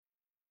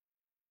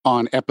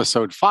On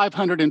episode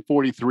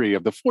 543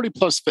 of the 40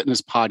 Plus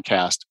Fitness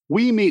podcast,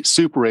 we meet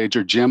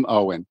superager Jim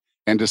Owen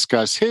and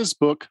discuss his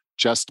book,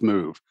 Just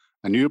Move,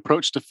 a new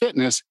approach to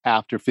fitness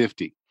after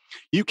 50.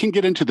 You can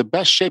get into the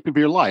best shape of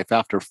your life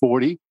after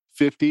 40,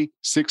 50,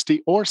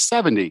 60, or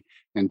 70,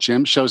 and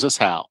Jim shows us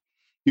how.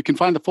 You can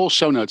find the full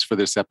show notes for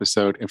this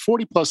episode at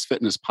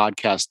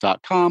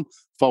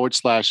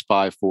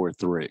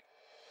 40plusfitnesspodcast.com/543.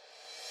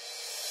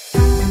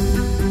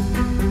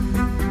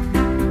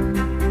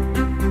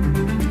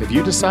 If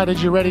you decided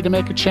you're ready to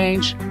make a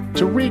change,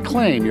 to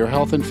reclaim your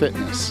health and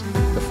fitness,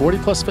 the 40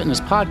 Plus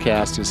Fitness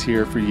podcast is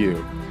here for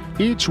you.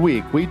 Each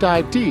week, we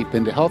dive deep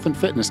into health and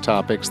fitness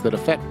topics that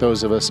affect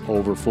those of us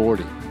over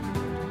 40.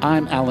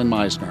 I'm Alan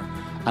Meisner.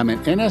 I'm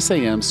an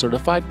NSAM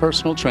certified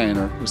personal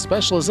trainer with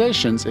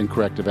specializations in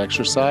corrective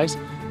exercise,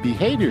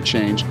 behavior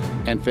change,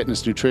 and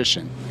fitness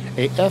nutrition,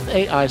 a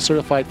FAI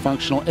certified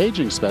functional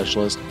aging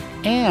specialist,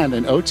 and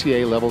an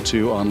OTA Level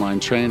 2 online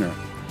trainer.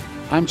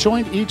 I'm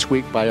joined each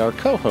week by our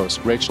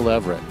co-host, Rachel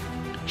Everett.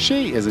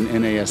 She is an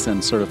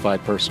NASM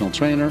certified personal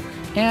trainer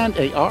and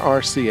a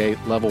RRCA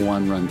Level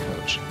 1 run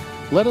coach.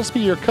 Let us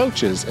be your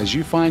coaches as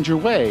you find your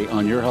way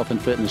on your health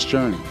and fitness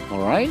journey,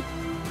 all right?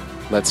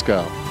 Let's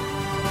go.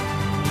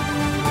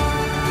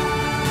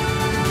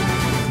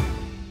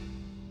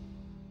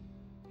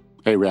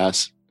 Hey,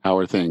 Ras, how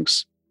are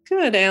things?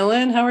 Good,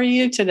 Alan. How are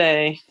you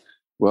today?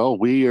 Well,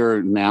 we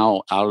are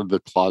now out of the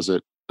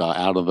closet,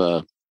 out of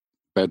the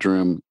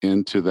bedroom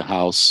into the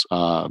house.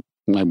 My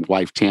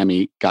wife,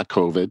 Tammy, got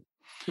COVID.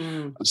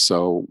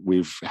 So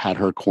we've had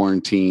her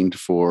quarantined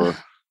for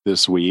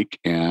this week,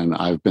 and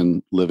I've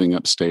been living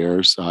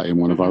upstairs in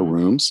one of our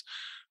rooms,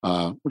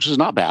 which is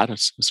not bad.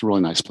 It's a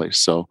really nice place.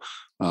 So,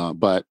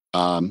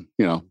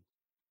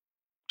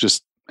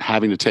 just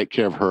having to take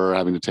care of her,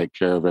 having to take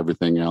care of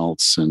everything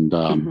else. And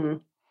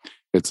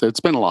it's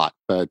been a lot,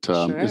 but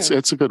Sure.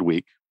 it's a good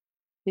week.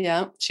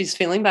 Yeah, she's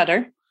feeling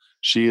better.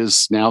 She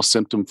is now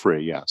symptom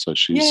free. Yeah. So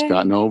she's Yay.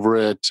 gotten over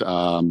it.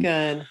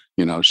 Good.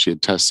 She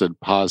had tested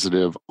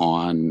positive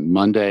on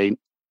Monday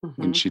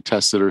when she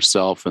tested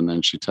herself, and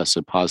then she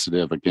tested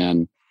positive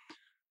again.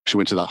 She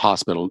went to the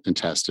hospital and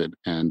tested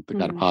and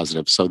got a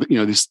positive. So,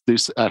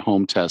 these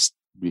at-home tests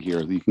we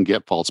hear, you can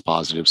get false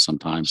positives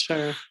sometimes.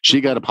 Sure.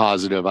 She got a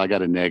positive, I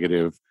got a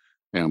negative,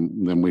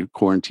 and then we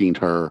quarantined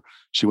her.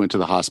 She went to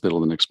the hospital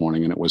the next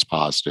morning and it was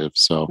positive.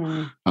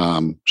 So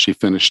she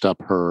finished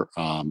up her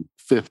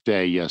fifth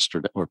day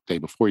yesterday, or day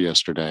before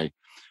yesterday,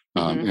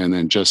 and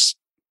then just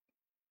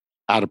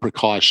out of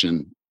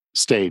precaution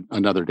stayed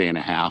another day and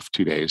a half,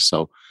 2 days.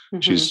 So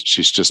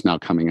she's just now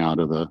coming out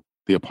of the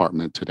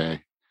apartment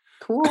today.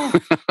 Cool.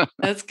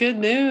 That's good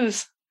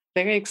news.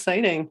 Very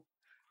exciting.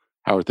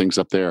 How are things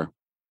up there?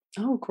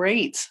 Oh,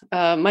 great.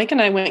 Mike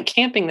and I went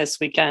camping this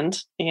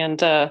weekend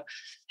and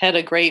had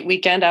a great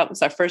weekend out. It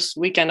was our first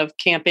weekend of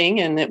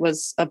camping, and it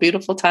was a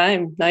beautiful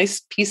time.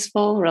 Nice,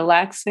 peaceful,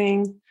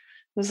 relaxing.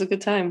 It was a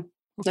good time.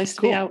 Nice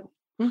to be out.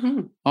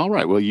 All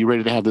right. Well, you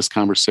ready to have this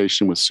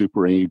conversation with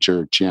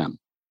superager Jim?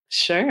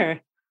 Sure.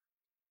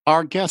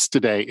 Our guest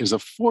today is a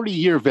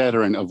 40-year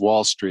veteran of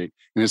Wall Street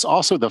and is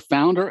also the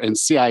founder and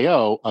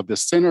CIO of the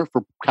Center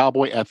for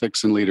Cowboy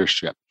Ethics and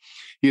Leadership.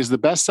 He is the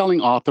best-selling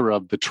author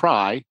of The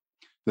Try,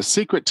 The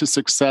Secret to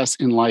Success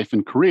in Life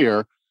and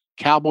Career,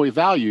 Cowboy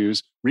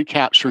Values,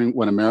 Recapturing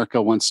What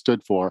America Once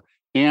Stood For,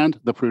 and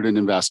The Prudent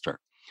Investor.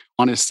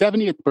 On his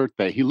 70th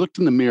birthday, he looked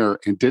in the mirror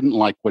and didn't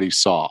like what he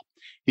saw.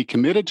 He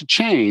committed to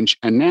change,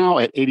 and now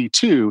at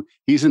 82,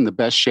 he's in the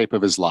best shape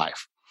of his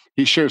life.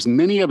 He shares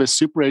many of his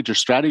superager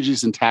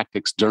strategies and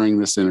tactics during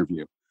this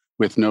interview.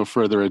 With no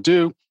further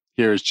ado,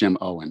 here's Jim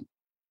Owen.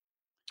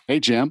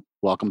 Hey, Jim,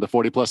 welcome to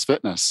 40 Plus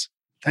Fitness.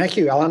 Thank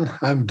you, Alan.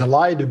 I'm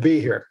delighted to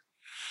be here.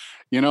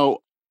 You're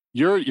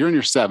in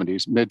your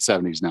 70s, mid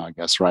 70s now, I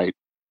guess, right?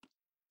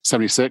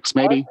 76,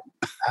 maybe?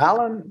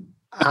 Alan,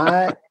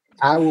 I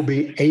will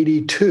be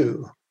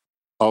 82.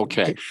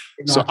 Okay.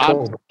 So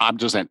I'm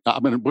just saying,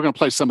 we're going to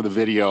play some of the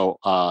video.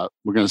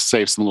 We're going to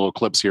save some little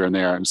clips here and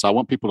there. And so I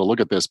want people to look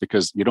at this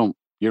because you don't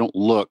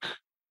look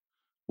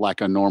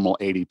like a normal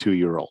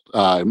 82-year-old.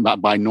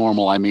 By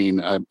normal, I mean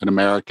an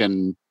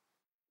American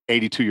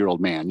 82-year-old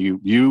man.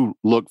 You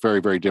look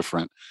very, very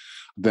different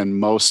than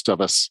most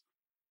of us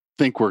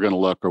think we're going to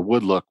look or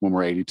would look when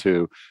we're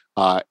 82.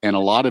 And a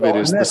lot of it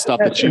is the stuff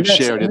that you've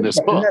shared in this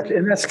book.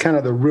 And that's kind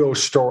of the real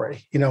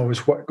story,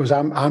 because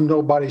I'm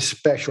nobody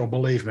special,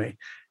 believe me.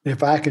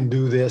 If I can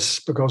do this,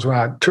 because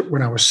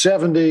when I was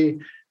 70,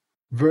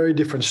 very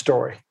different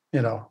story,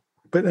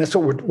 But that's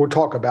what we'll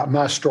talk about,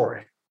 my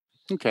story.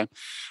 Okay.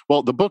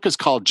 Well, the book is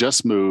called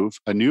Just Move,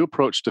 A New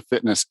Approach to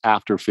Fitness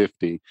After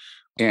 50.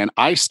 And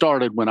I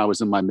started when I was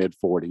in my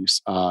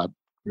mid-40s,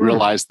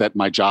 realized that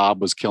my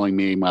job was killing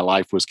me, my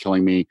life was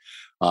killing me.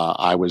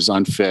 I was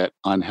unfit,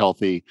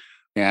 unhealthy,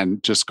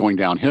 and just going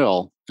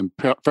downhill and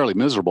fairly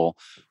miserable.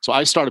 So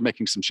I started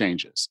making some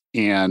changes,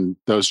 and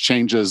those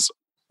changes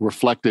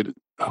reflected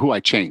who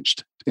I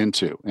changed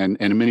into. And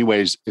in many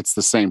ways, it's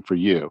the same for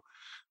you.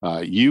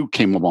 You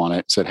came upon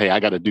it, said, hey, I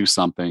got to do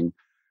something.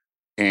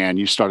 and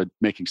you started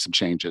making some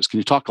changes. Can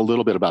you talk a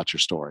little bit about your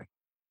story?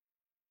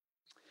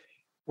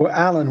 Well,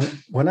 Alan,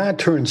 when I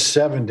turned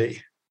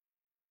 70,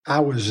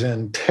 I was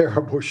in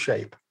terrible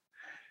shape.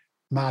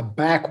 My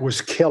back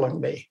was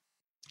killing me.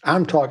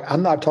 I'm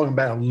not talking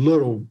about a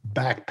little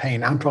back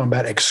pain. I'm talking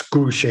about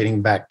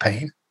excruciating back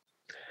pain.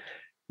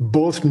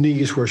 Both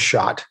knees were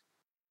shot.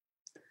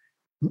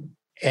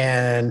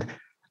 And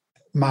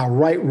my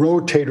right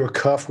rotator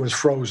cuff was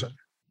frozen.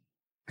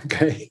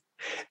 Okay.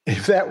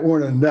 If that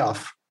weren't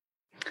enough,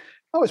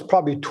 I was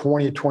probably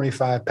 20,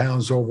 25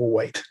 pounds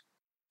overweight.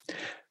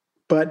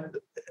 But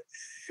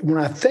when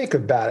I think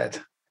about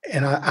it,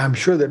 and I'm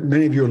sure that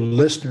many of your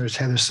listeners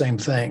have the same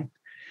thing,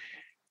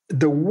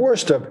 the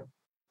worst of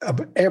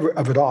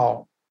it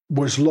all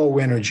was low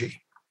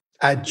energy.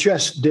 I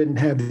just didn't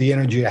have the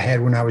energy I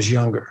had when I was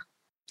younger.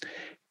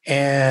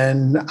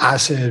 And I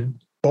said,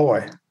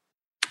 boy,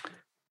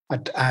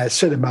 I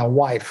said to my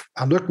wife,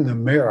 I looked in the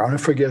mirror, I'll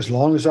never forget as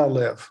long as I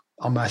live,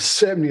 on my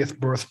 70th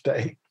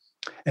birthday.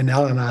 And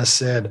Ellen and I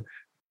said,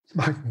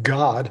 my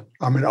God,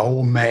 I'm an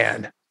old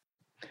man.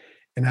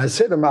 And I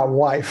said to my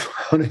wife,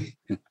 honey,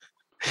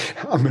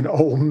 I'm an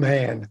old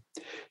man.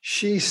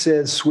 She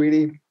said,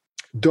 sweetie,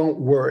 don't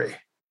worry.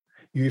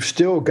 You've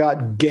still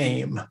got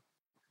game.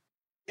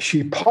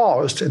 She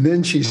paused and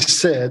then she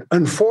said,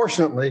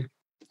 unfortunately,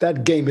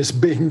 that game is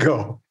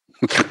bingo.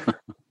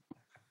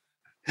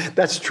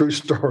 That's a true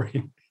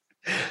story.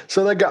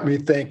 So that got me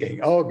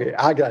thinking, okay,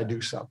 I got to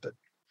do something.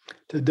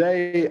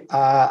 Today,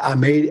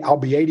 I'll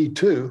be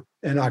 82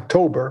 in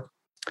October.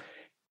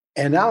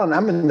 And now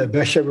I'm in the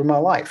best shape of my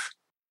life.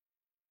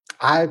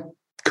 I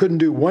couldn't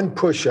do one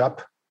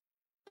push-up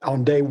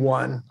on day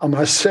one. On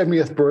my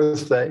 70th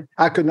birthday,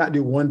 I could not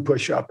do one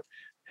push-up.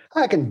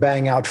 I can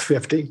bang out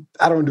 50.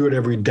 I don't do it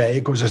every day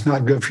because it's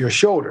not good for your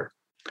shoulder.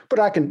 But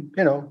I can,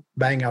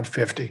 bang out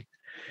 50.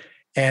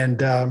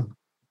 And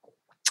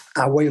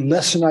I weigh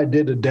less than I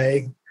did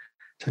today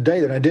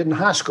than I did in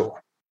high school.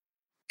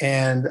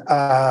 And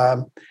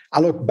I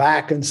look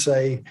back and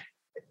say,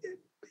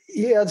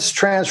 yeah, it's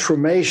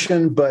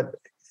transformation. But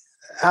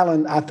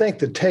Alan, I think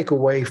the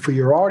takeaway for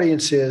your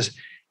audience is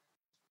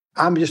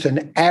I'm just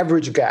an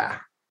average guy.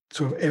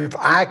 So if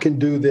I can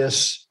do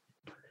this,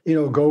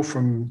 go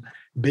from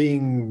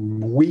being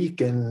weak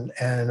and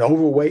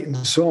overweight and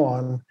so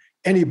on,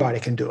 anybody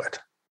can do it.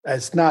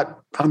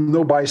 I'm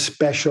nobody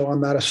special. I'm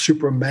not a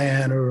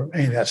Superman or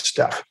any of that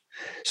stuff.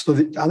 So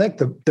I think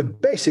the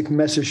basic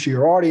message to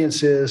your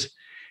audience is,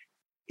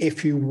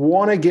 if you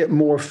want to get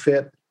more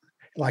fit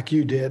like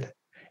you did,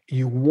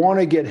 you want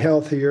to get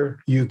healthier,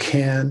 you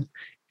can.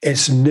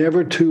 It's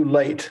never too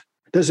late.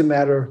 It doesn't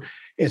matter.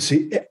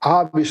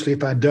 Obviously,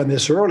 if I'd done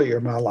this earlier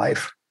in my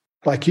life,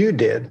 like you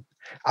did,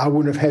 I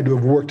wouldn't have had to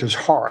have worked as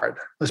hard.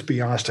 Let's be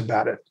honest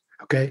about it.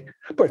 Okay.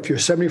 But if you're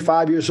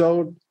 75 years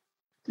old,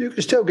 you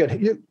can still get,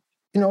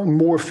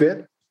 more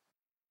fit.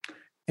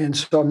 And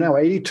so I'm now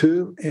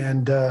 82,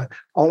 and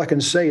all I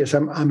can say is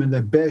I'm in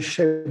the best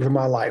shape of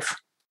my life.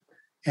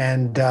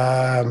 And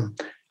I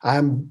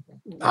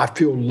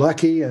feel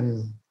lucky,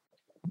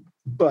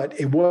 but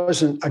it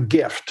wasn't a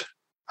gift.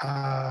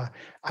 I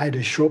had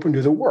to show up and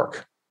do the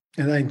work.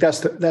 And I think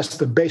that's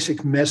the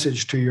basic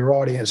message to your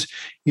audience.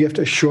 You have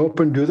to show up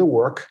and do the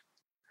work,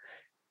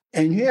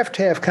 and you have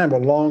to have kind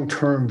of a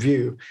long-term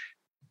view.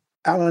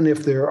 Alan,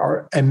 if there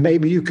are, and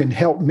maybe you can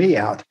help me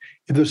out,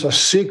 if there's a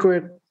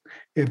secret,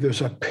 if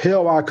there's a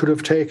pill I could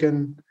have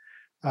taken,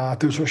 if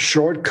there's a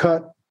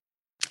shortcut,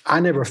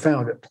 I never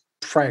found it,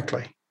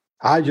 frankly.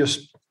 I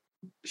just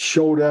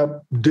showed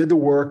up, did the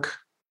work,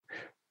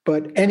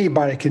 but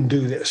anybody can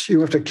do this. You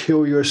don't have to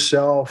kill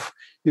yourself.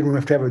 You don't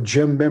have to have a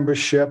gym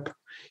membership.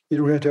 You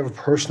don't have to have a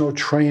personal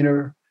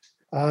trainer.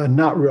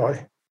 Not really.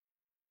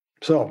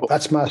 So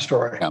that's my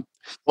story. Yeah.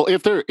 Well,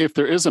 if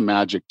there is a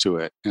magic to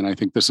it, and I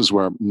think this is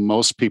where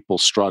most people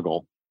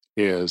struggle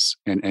is,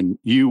 and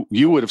you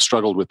would have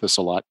struggled with this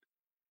a lot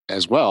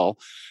as well.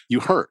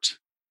 You hurt,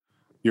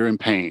 you're in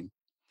pain,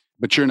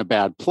 but you're in a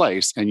bad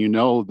place, and you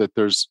know that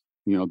there's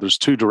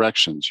two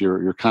directions.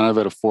 You're kind of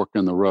at a fork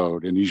in the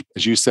road, and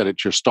as you said,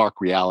 it's your stark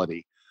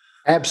reality.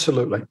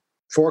 Absolutely,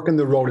 fork in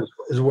the road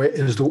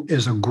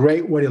is a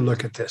great way to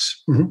look at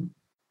this. Mm-hmm.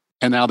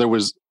 And now there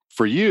was.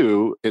 For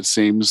you, it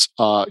seems,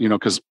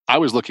 because I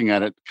was looking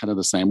at it kind of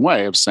the same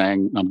way of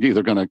saying, I'm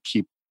either going to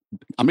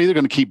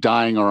keep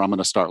dying or I'm going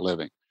to start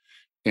living.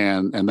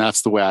 And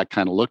that's the way I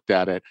kind of looked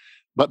at it.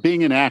 But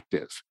being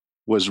inactive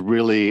was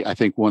really, I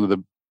think, one of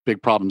the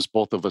big problems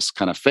both of us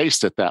kind of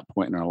faced at that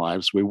point in our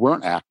lives. We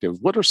weren't active.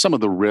 What are some of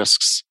the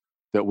risks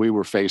that we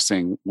were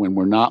facing when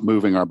we're not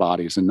moving our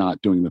bodies and not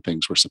doing the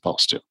things we're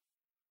supposed to?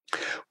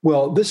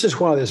 Well, this is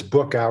why this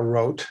book I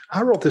wrote.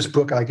 I wrote this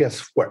book, I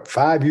guess,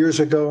 5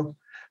 years ago?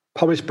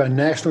 Published by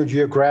National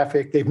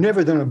Geographic. They've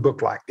never done a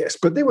book like this,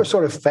 but they were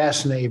sort of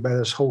fascinated by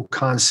this whole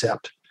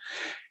concept.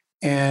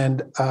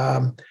 And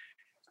I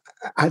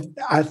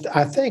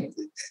think,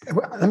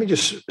 let me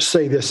just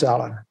say this,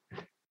 Alan.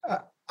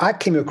 I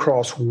came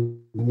across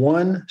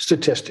one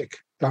statistic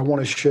that I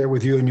want to share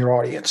with you and your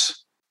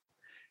audience.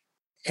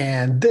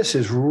 And this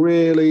is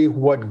really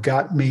what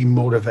got me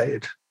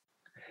motivated.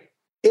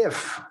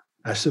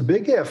 That's a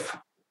big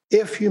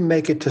if you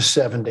make it to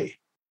 70,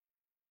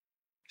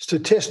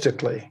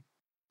 statistically,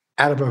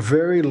 out of a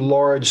very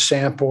large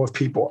sample of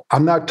people,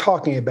 I'm not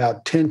talking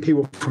about 10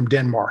 people from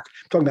Denmark,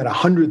 I'm talking about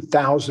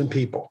 100,000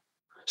 people.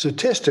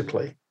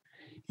 Statistically,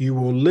 you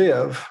will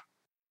live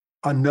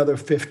another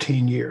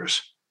 15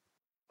 years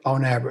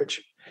on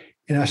average.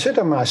 And I said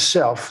to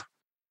myself,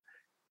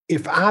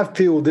 if I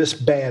feel this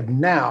bad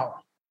now,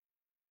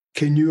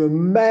 can you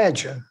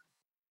imagine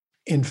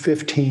in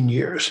 15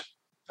 years?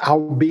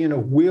 I'll be in a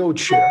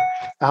wheelchair.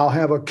 I'll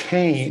have a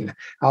cane.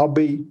 I'll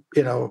be,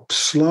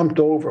 slumped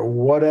over,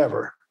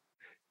 whatever.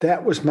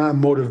 That was my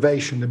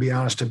motivation, to be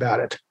honest about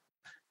it.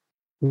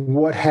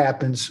 What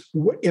happens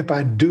if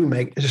I do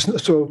make it?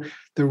 So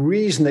the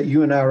reason that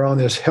you and I are on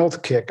this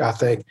health kick, I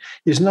think,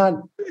 has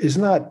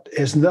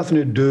nothing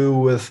to do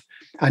with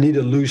I need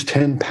to lose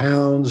 10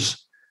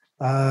 pounds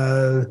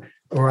or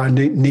I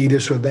need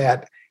this or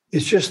that.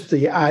 It's just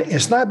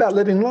it's not about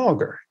living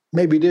longer.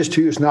 Maybe it is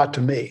to you, it's not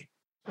to me.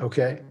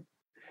 Okay.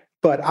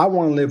 But I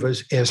want to live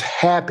as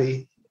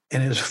happy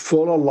and as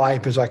full of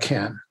life as I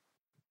can.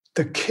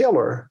 The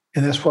killer,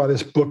 and that's why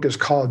this book is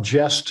called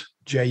Just,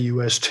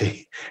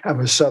 J-U-S-T. I have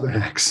a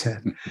Southern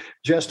accent.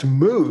 Just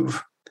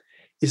Move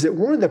is that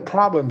one of the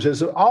problems is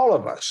that all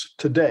of us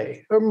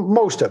today, or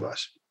most of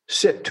us,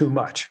 sit too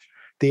much.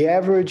 The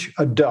average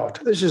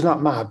adult, this is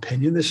not my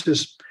opinion. This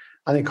is,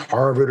 I think,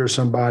 Harvard or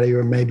somebody,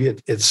 or maybe I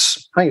think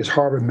it's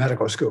Harvard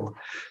Medical School,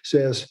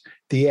 says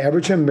the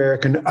average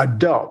American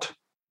adult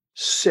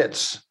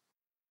sits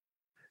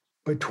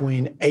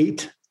between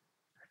 8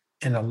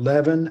 and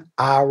 11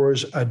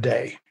 hours a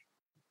day.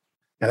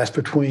 Now, that's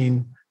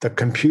between the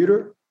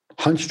computer,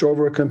 hunched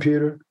over a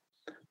computer,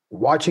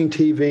 watching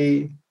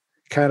TV,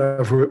 kind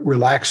of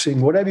relaxing,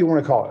 whatever you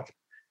want to call it.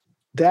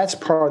 That's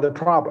part of the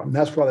problem.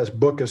 That's why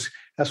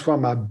that's why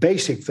my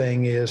basic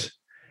thing is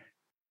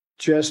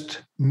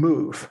just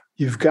move.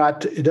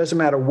 It doesn't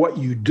matter what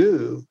you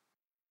do,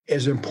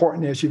 as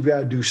important as you've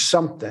got to do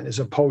something as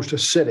opposed to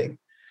sitting.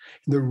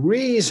 The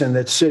reason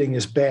that sitting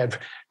is bad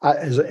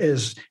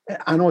is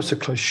I know it's a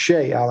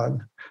cliche,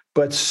 Alan,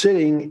 but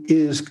sitting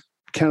is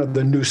kind of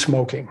the new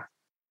smoking.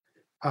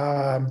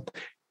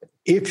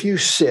 If you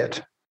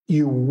sit,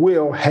 you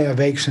will have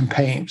aches and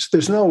pains.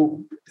 There's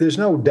no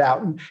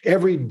doubt.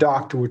 Every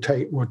doctor will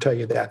tell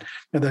you that.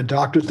 And the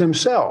doctors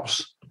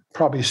themselves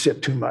probably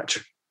sit too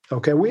much.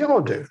 Okay, we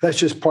all do. That's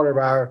just part of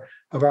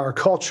our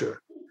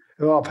culture.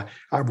 Well,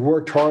 I've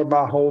worked hard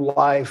my whole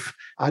life.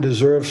 I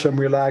deserve some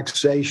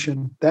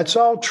relaxation. That's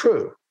all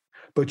true.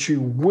 But you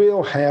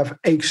will have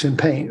aches and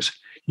pains.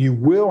 You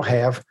will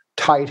have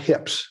tight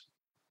hips.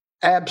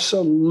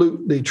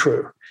 Absolutely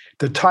true.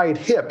 The tight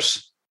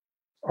hips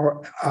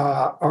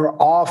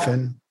are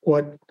often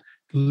what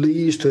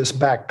leads to this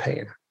back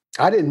pain.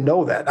 I didn't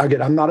know that.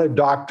 Again, I'm not a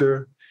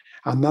doctor.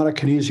 I'm not a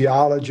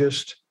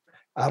kinesiologist.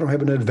 I don't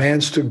have an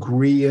advanced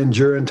degree in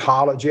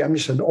gerontology. I'm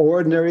just an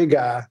ordinary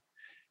guy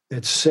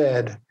that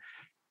said,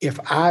 if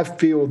I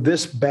feel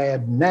this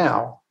bad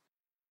now,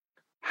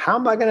 how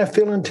am I going to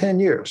feel in 10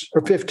 years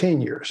or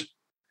 15 years?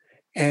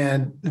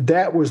 And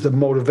that was the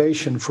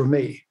motivation for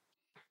me.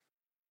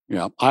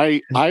 Yeah,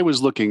 I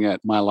was looking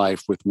at my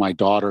life with my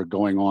daughter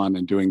going on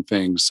and doing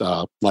things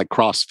like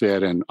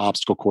CrossFit and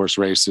obstacle course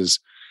races.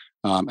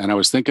 And I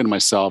was thinking to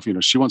myself,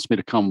 she wants me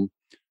to come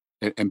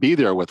and be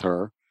there with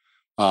her.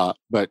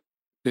 But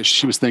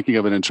she was thinking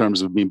of it in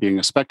terms of me being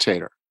a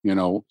spectator,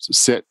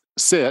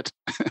 sit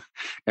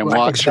and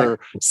watch her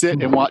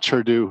sit and watch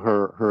her do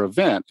her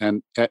event.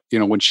 And,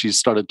 when she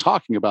started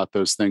talking about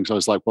those things, I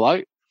was like,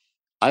 well,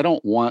 I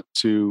don't want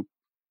to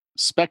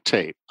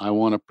spectate. I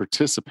want to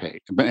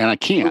participate, and I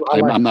can't.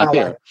 I'm not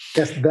there.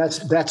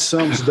 That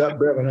sums it up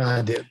better than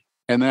I did.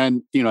 And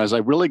then, as I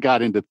really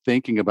got into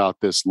thinking about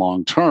this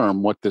long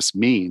term, what this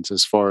means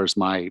as far as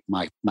my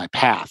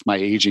path, my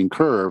aging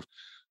curve,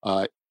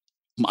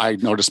 I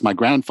noticed my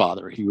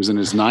grandfather. He was in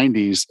his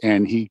 90s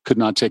and he could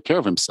not take care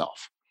of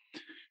himself.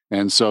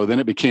 And so then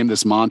it became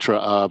this mantra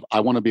of, I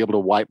want to be able to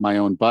wipe my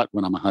own butt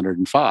when I'm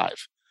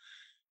 105.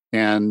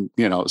 And,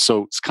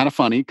 so it's kind of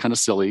funny, kind of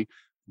silly,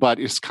 but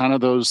it's kind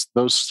of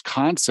those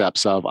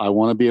concepts of, I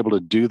want to be able to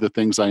do the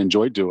things I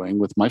enjoy doing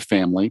with my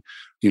family.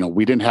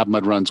 We didn't have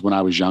mud runs when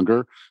I was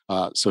younger.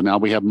 So now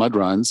we have mud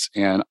runs.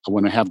 And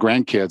when I have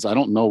grandkids, I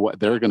don't know what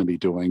they're going to be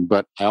doing,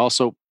 but I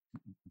also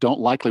don't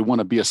likely want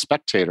to be a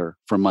spectator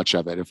for much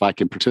of it if I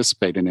can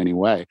participate in any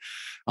way.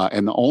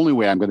 And the only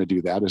way I'm going to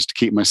do that is to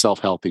keep myself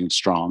healthy and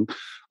strong.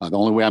 The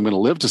only way I'm going to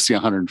live to see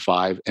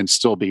 105 and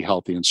still be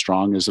healthy and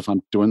strong is if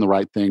I'm doing the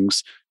right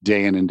things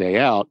day in and day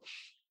out.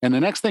 And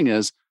the next thing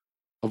is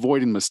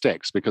avoiding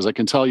mistakes, because I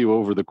can tell you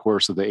over the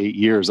course of the 8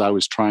 years, I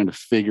was trying to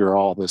figure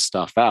all this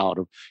stuff out,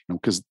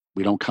 because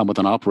we don't come with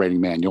an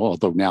operating manual,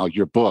 although now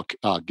your book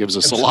gives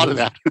us Absolutely. A lot of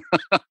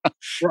that.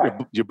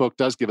 Right. Your book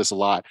does give us a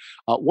lot.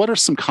 What are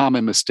some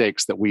common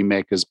mistakes that we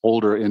make as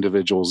older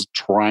individuals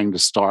trying to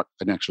start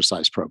an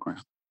exercise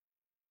program?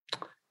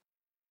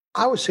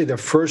 I would say the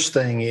first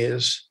thing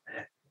is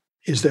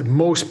is that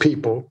most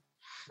people,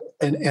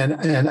 and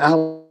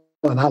Alan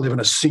and I live in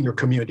a senior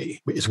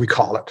community, as we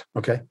call it,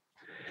 okay?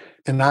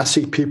 And I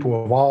see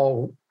people of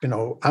all,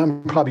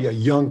 I'm probably a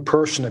young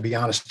person, to be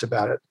honest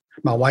about it.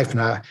 My wife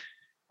and I,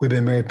 we've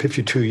been married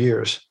 52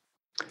 years.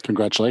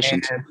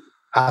 Congratulations. And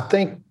I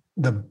think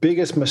the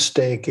biggest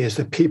mistake is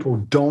that people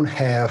don't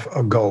have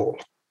a goal.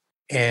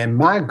 And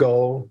my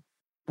goal,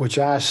 which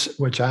I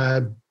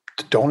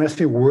don't ask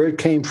me where it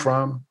came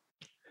from,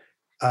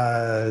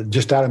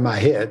 just out of my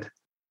head.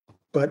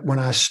 But when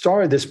I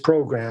started this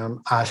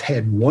program, I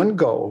had one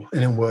goal,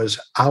 and it was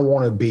I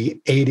want to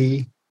be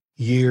 80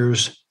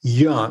 years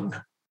young.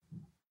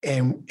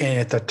 And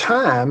at the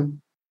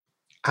time,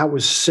 I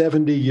was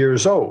 70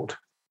 years old.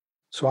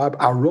 So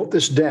I wrote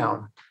this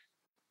down.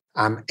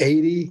 I'm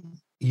 80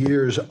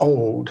 years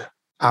old.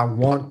 I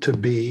want to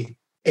be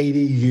 80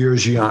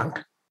 years young.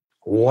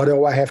 What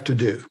do I have to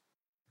do?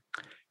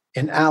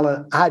 And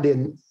Alan, I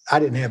didn't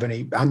have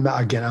any. I'm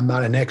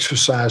not an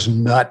exercise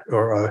nut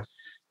or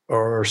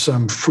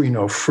some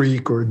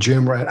freak or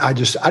gym rat. I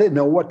didn't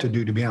know what to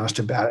do, to be honest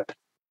about it.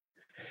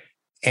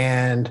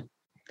 And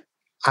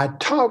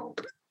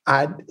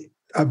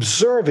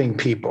observing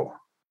people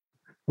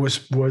was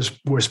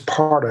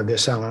part of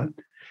this, Alan.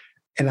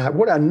 And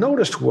what I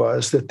noticed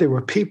was that there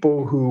were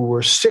people who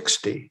were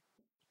 60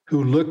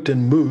 who looked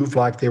and moved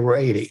like they were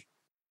 80.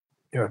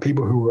 There were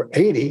people who were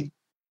 80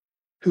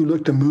 who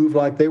looked and moved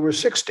like they were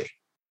 60.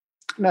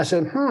 And I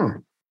said,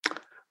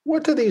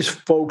 what do these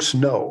folks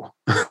know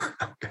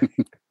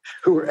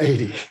who are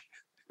 80?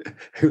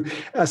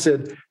 I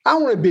said, I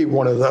want to be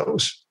one of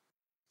those.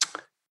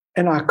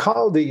 And I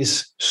call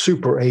these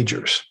super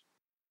agers.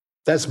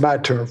 That's my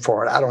term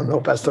for it. I don't know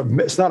if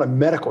it's not a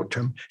medical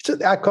term.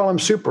 I call them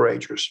super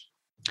agers.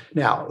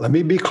 Now, let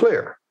me be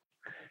clear.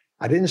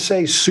 I didn't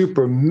say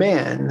super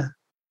men,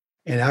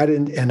 and I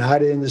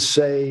didn't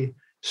say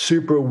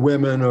super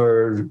women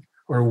or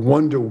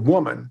Wonder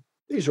Woman.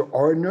 These are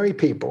ordinary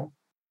people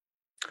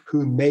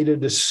who made a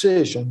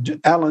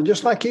decision, Alan,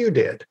 just like you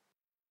did.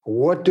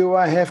 What do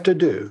I have to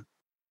do,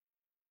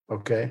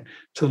 okay,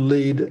 to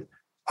lead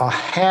a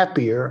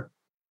happier,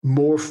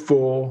 more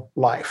full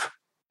life?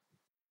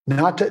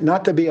 Not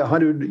to be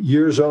 100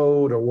 years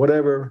old or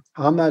whatever.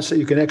 I'm not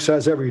saying you can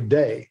exercise every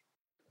day.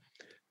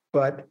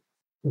 But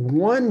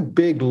one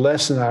big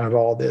lesson out of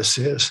all this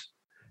is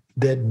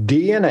that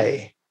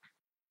DNA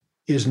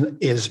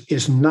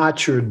is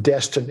not your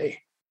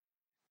destiny.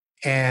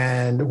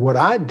 And what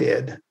I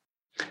did,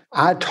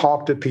 I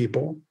talked to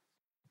people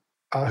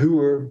who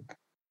were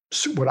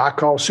what I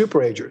call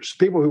super agers,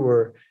 people who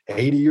were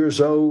 80 years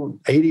old,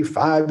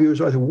 85 years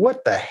old.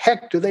 What the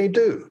heck do they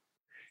do?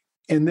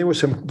 And there were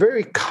some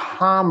very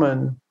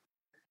common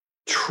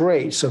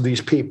traits of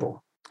these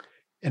people.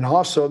 And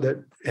also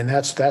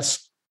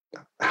that's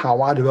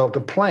how I developed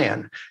a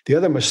plan. The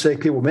other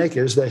mistake people make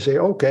is they say,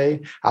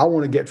 okay, I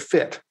want to get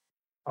fit.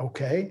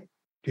 Okay.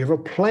 Do you have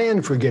a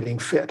plan for getting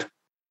fit?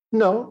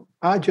 No,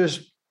 I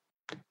just,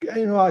 I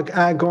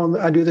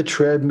do the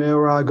treadmill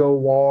or I go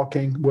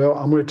walking. Well,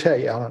 I'm going to tell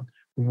you, Alan,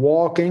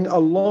 walking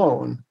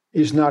alone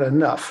is not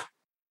enough.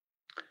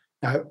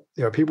 Now,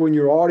 there are people in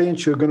your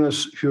audience who are going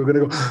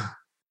to go,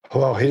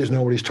 well, he doesn't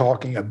know what he's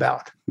talking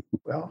about.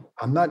 Well,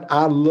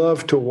 I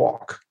love to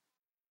walk.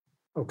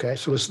 Okay,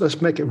 so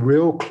let's make it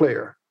real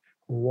clear.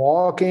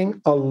 Walking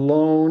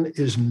alone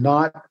is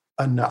not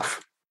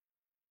enough.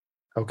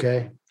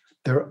 Okay,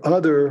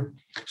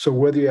 so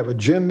whether you have a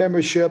gym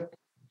membership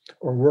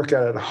or work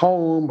out at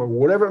home or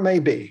whatever it may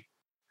be,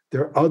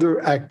 there are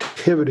other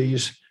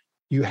activities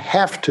you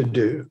have to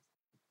do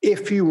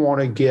if you want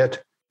to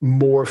get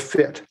more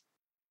fit.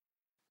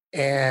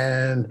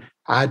 And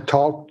I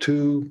talked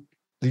to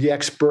the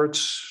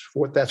experts for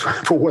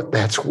what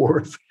that's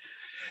worth.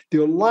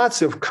 There are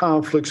lots of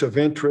conflicts of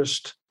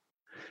interest.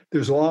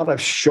 There's a lot of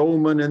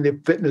showmen in the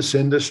fitness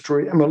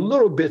industry. I'm a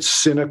little bit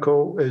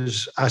cynical,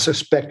 as I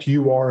suspect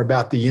you are,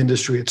 about the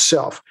industry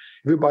itself.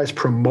 Everybody's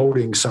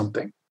promoting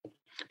something.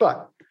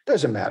 But it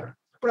doesn't matter.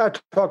 But I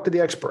talk to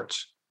the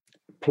experts,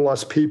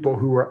 plus people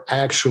who are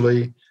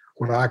actually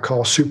what I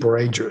call super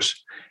agers.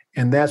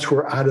 And that's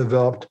where I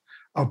developed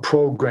a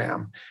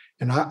program.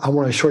 And I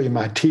want to show you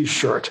my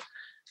T-shirt.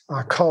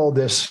 I call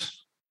this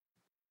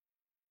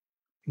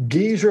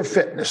Geezer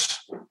Fitness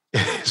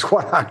is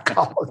what I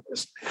call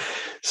this.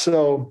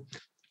 So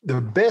the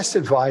best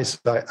advice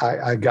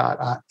I got,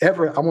 I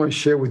want to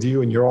share with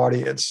you and your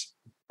audience,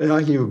 and I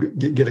think you'll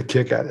get a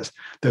kick out of this.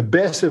 The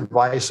best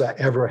advice I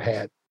ever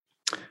had,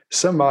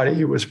 somebody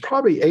who was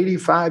probably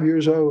 85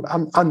 years old.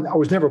 I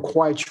was never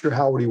quite sure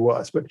how old he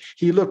was, but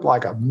he looked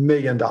like $1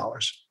 million.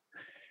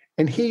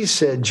 And he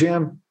said,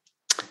 Jim,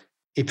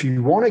 if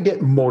you want to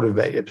get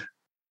motivated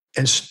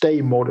and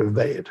stay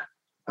motivated,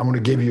 I'm going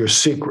to give you a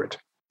secret.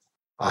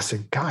 I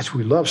said, gosh,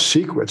 we love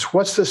secrets.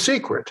 What's the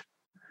secret?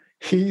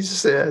 He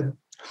said,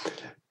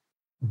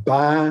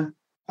 buy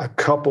a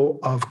couple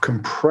of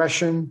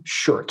compression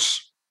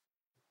shirts.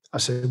 I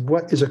said,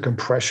 what is a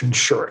compression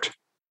shirt?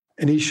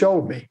 And he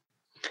showed me.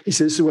 He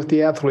said, this is what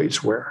the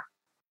athletes wear.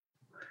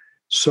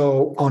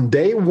 So on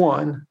day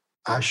one,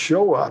 I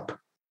show up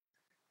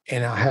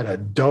and I had a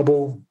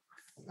double,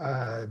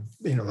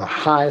 the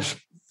highest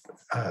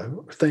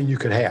thing you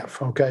could have,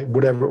 okay,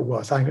 whatever it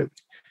was.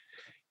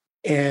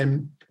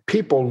 And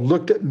people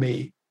looked at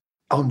me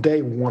on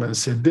day one and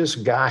said, this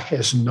guy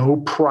has no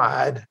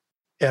pride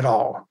at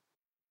all.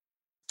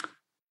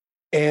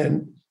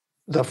 And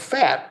the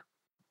fat,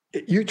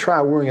 you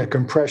try wearing a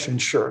compression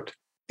shirt.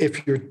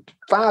 If you're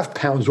 5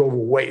 pounds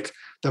overweight,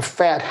 the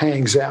fat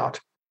hangs out.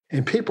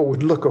 And people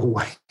would look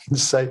away and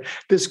say,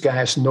 this guy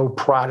has no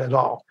pride at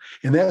all.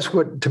 And that's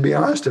what, to be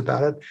honest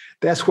about it,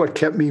 that's what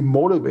kept me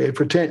motivated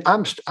for 10.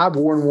 I've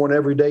worn one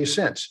every day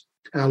since.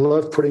 And I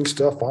love putting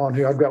stuff on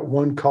here. I've got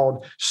one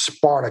called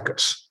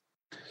Spartacus.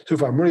 So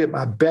if I'm really at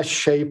my best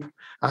shape,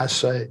 I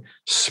say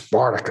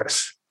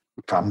Spartacus.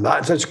 If I'm not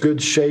in such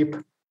good shape.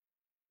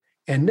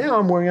 And now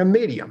I'm wearing a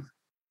medium.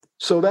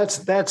 So that's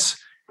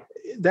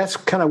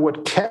kind of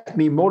what kept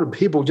me motivated.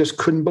 People just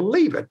couldn't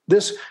believe it.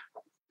 Does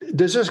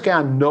this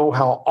guy know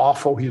how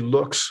awful he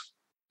looks?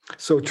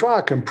 So try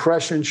a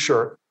compression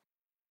shirt.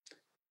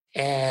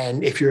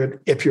 And if you're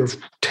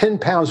 10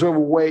 pounds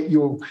overweight,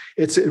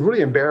 it's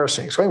really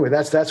embarrassing. So anyway,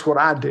 that's what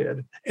I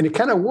did. And it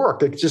kind of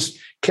worked. It just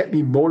kept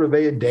me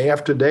motivated day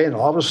after day. And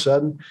all of a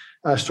sudden,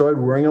 I started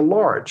wearing a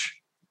large.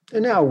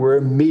 And now I wear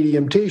a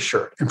medium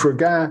T-shirt. And for a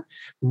guy,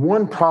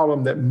 one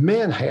problem that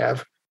men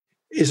have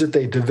is that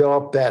they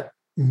develop that,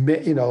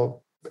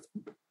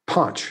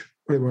 punch,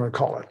 what do you want to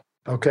call it,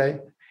 okay?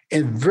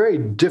 And very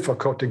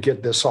difficult to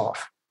get this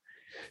off.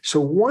 So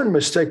one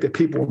mistake that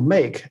people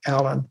make,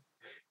 Alan,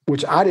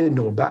 which I didn't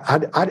know about,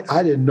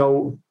 I didn't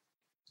know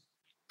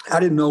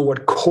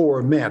what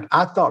core meant.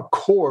 I thought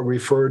core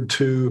referred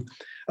to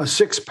a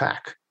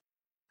six-pack.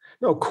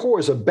 No, core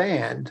is a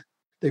band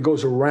that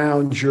goes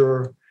around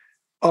your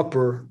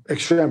upper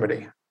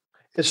extremity.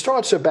 It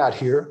starts about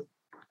here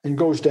and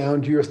goes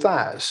down to your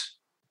thighs.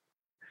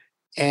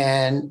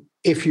 And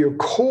if your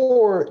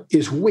core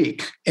is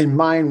weak, and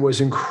mine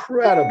was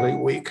incredibly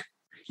weak,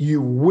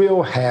 you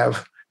will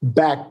have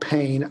back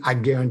pain, I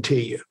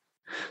guarantee you.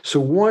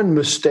 So one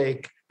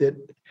mistake that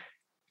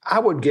I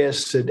would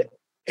guess that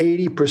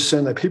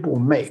 80% of people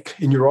make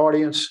in your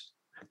audience,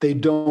 they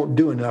don't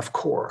do enough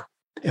core.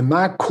 And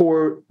my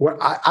core,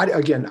 I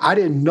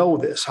didn't know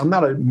this. I'm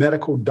not a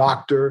medical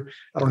doctor.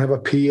 I don't have a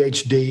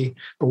PhD.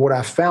 But what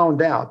I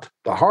found out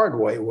the hard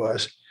way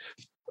was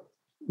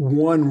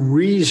one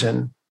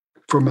reason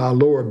for my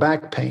lower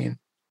back pain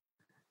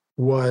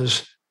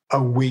was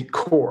a weak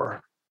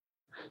core.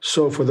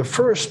 So for the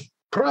first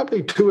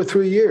probably 2 or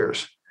 3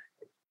 years,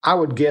 I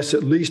would guess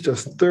at least a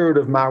third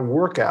of my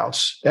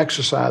workouts,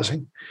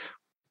 exercising,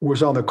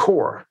 was on the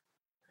core.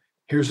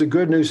 Here's the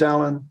good news,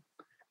 Alan.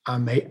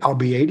 I'll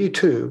be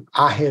 82.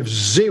 I have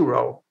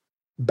zero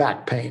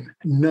back pain,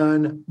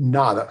 none,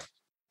 nada.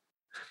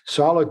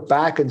 So I look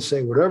back and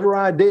say, whatever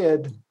I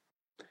did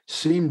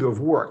seemed to have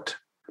worked.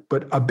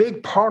 But a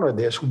big part of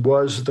this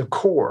was the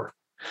core.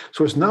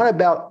 So it's not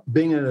about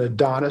being an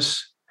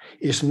Adonis.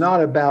 It's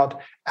not about,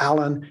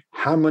 Alan,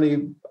 how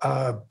many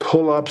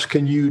pull-ups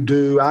can you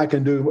do? I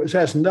can do. It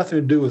has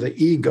nothing to do with the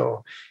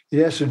ego.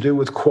 It has to do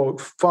with,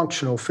 quote,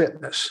 functional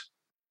fitness.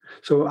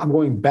 So I'm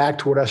going back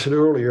to what I said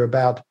earlier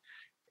about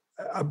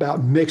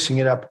mixing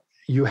it up.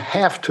 You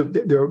have to,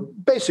 there are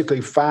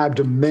basically 5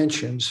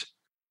 dimensions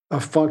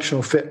of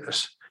functional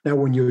fitness. Now,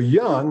 when you're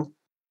young,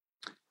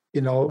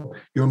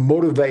 you're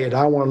motivated.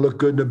 I want to look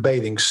good in a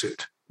bathing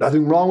suit.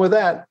 Nothing wrong with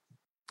that,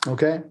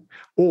 okay?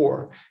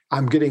 Or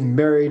I'm getting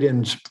married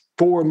in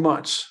 4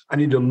 months. I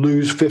need to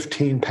lose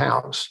 15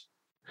 pounds.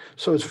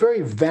 So it's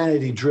very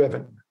vanity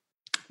driven.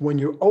 When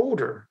you're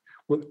older,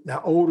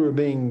 now older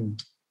being,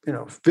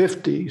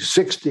 50,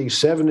 60,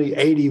 70,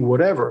 80,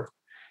 whatever,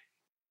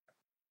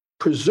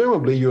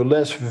 presumably you're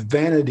less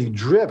vanity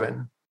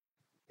driven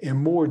and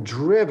more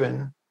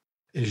driven,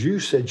 as you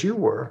said you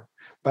were,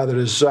 by the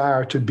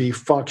desire to be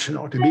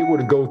functional, to be able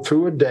to go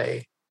through a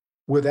day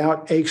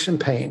without aches and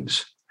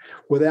pains,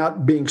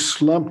 without being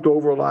slumped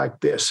over like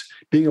this,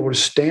 being able to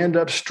stand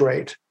up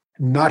straight,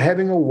 not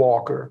having a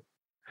walker,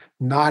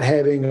 not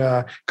having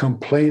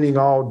complaining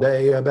all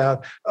day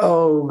about,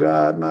 oh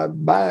God, my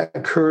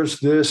back hurts,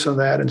 this and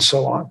that, and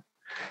so on.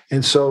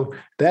 And so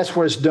that's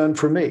what it's done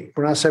for me.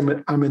 When I say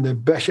I'm in the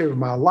best shape of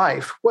my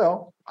life,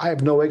 well, I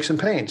have no aches and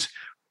pains.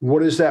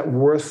 What is that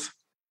worth?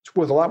 It's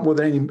worth a lot more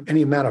than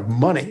any amount of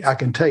money, I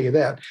can tell you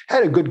that. I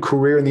had a good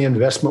career in the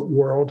investment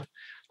world.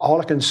 All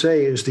I can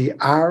say is the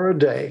hour a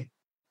day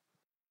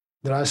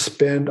that I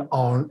spend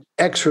on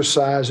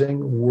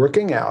exercising,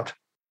 working out,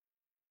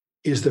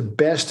 is the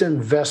best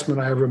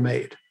investment I ever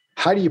made.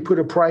 How do you put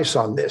a price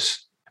on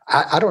this?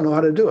 I don't know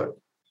how to do it.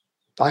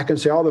 I can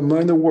say all the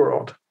money in the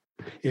world.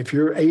 If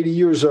you're 80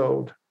 years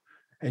old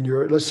and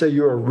let's say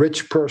you're a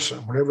rich person,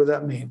 whatever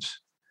that means,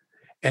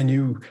 and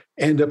you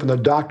end up in the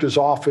doctor's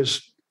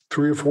office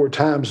 3 or 4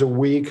 times a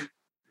week,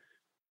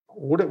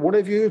 what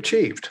have you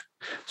achieved?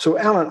 So,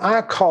 Alan,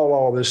 I call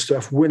all this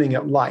stuff winning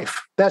at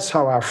life. That's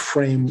how I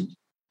frame,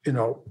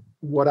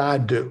 what I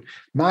do.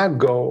 My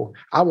goal,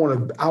 I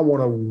want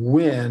to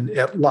win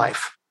at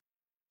life.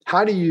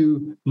 How do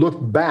you look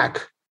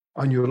back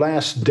on your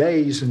last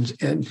days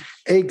and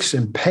aches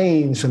and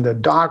pains, and the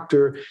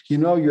doctor, you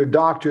know your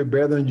doctor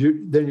better than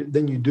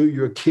you do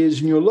your kids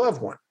and your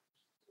loved one.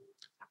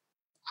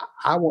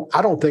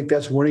 I don't think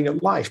that's winning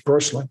at life,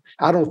 personally.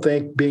 I don't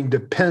think being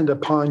dependent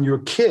upon your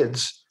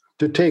kids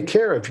to take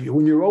care of you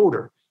when you're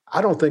older,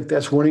 I don't think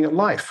that's winning at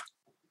life.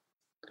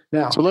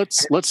 Now, so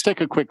let's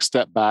take a quick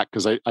step back,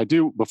 because I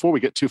do, before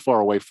we get too far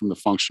away from the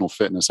functional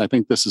fitness, I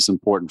think this is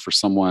important for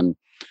someone,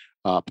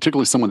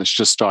 particularly someone that's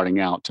just starting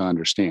out, to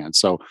understand.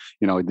 So,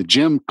 the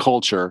gym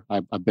culture,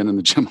 I've been in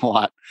the gym a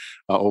lot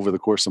over the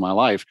course of my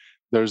life.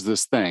 There's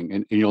this thing,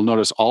 and you'll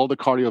notice all of the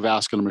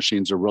cardiovascular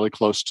machines are really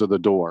close to the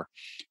door.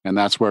 And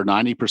that's where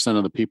 90%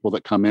 of the people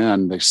that come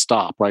in, they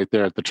stop right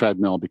there at the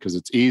treadmill because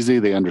it's easy.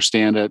 They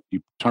understand it.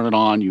 You turn it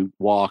on, you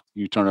walk,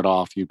 you turn it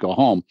off, you go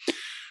home.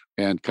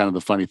 And kind of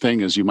the funny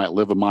thing is you might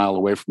live a mile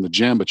away from the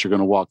gym, but you're going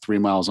to walk 3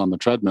 miles on the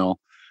treadmill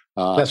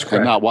That's correct.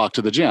 and not walk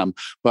to the gym.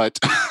 But,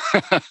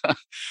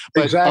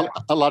 Exactly.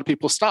 a lot of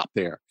people stop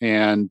there,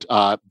 and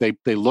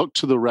they look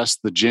to the rest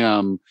of the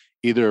gym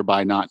either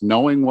by not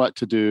knowing what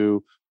to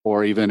do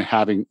or even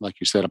having, like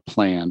you said, a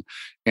plan.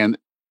 And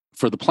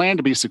for the plan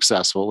to be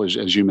successful,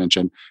 as you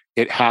mentioned,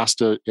 it has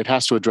to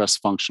address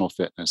functional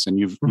fitness. And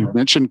you've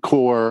mentioned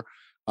core.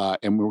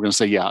 And we're going to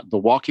say, the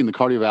walking, the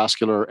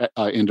cardiovascular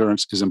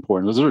endurance is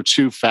important. Those are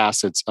two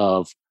facets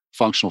of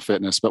functional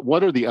fitness. But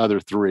what are the other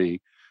three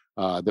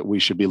that we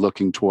should be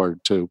looking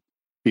toward to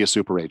be a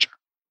super ager?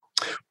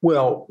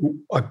 Well,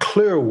 a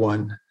clear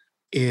one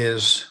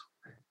is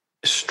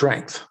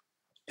strength.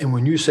 And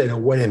when you say, "No,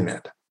 wait a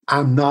minute,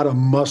 I'm not a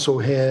muscle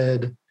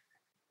head.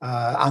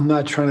 I'm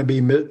not trying to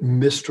be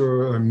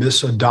Mr. or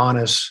Miss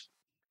Adonis.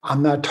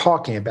 I'm not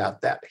talking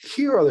about that.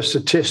 Here are the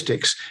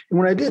statistics." And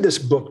when I did this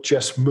book,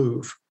 Just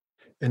Move,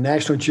 in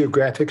National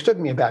Geographic, it took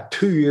me about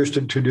 2 years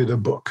to do the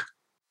book.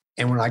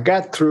 And when I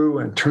got through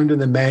and turned in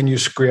the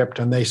manuscript,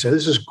 and they said,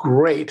 "This is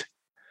great.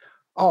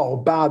 Oh,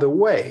 by the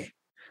way,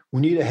 we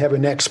need to have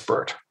an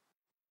expert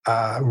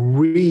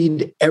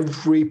read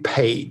every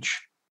page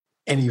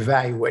and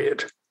evaluate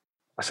it."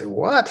 I said,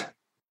 "What?"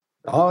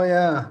 "Oh,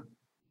 yeah.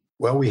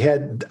 Well,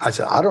 I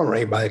said, "I don't know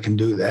anybody that can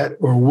do that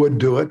or would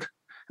do it."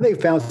 And they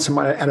found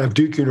somebody out of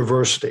Duke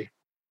University,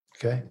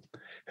 okay,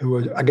 who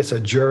was, I guess, a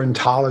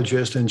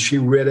gerontologist, and she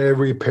read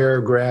every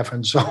paragraph.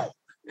 And so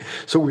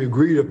we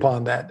agreed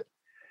upon that.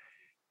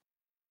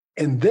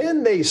 And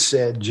then they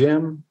said,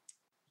 "Jim,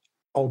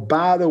 oh,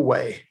 by the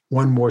way,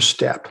 one more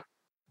step.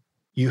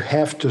 You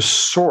have to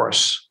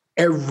source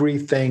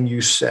everything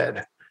you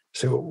said."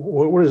 So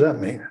what does that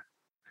mean?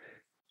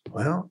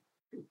 "Well,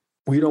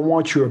 we don't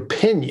want your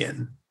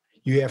opinion.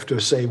 You have to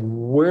say,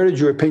 where did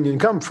your opinion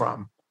come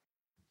from?"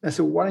 I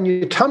said, "Why don't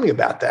you tell me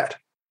about that?"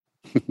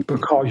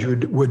 "Because you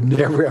would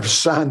never have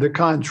signed the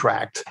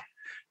contract."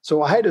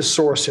 So I had to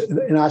source it.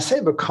 And I say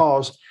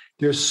because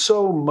there's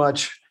so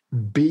much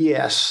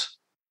BS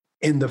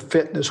in the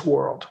fitness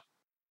world.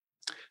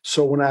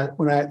 So when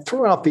I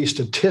throw out these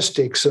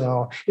statistics,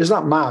 it's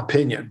not my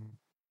opinion.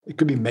 It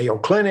could be Mayo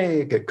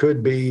Clinic. It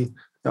could be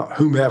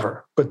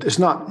whomever. But it's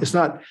not.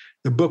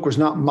 The book was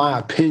not my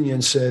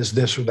opinion says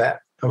this or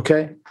that.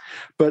 Okay.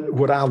 But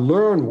what I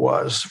learned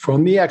was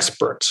from the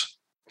experts,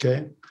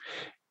 okay,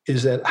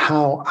 is that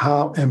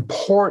how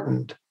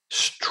important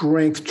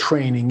strength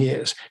training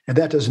is. And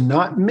that does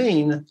not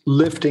mean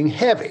lifting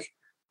heavy.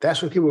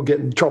 That's where people get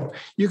in trouble.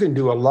 You can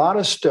do a lot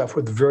of stuff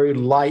with very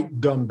light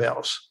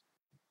dumbbells.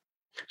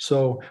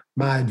 So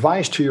my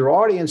advice to your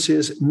audience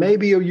is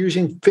maybe you're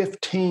using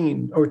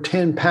 15 or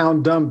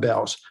 10-pound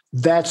dumbbells.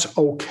 That's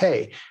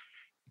okay.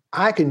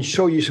 I can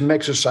show you some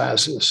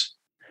exercises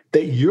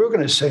that you're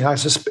going to say, I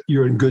suspect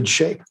you're in good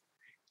shape,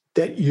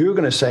 that you're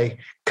going to say,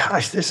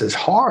 "Gosh, this is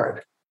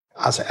hard."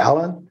 I say,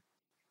 "Alan,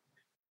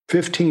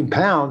 15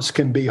 pounds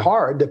can be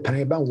hard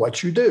depending upon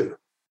what you do."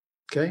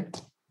 Okay.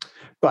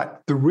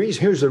 But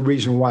here's the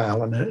reason why,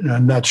 Alan, in a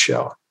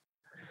nutshell.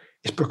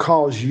 It's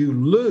because you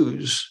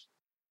lose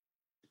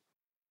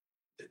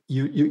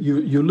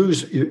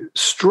your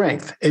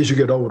strength as you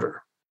get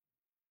older.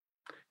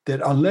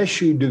 That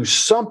unless you do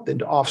something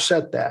to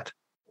offset that,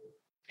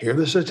 here are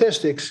the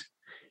statistics,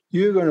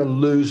 you're going to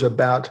lose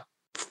about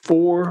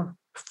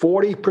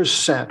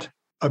 40%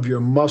 of your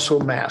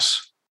muscle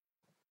mass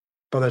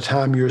by the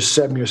time you're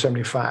 70 or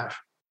 75.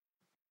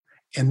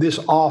 And this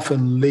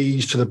often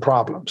leads to the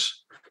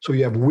problems. So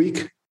you have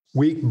weak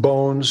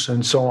bones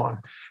and so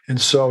on.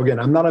 And so again,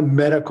 I'm not a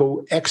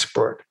medical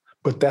expert,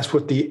 but that's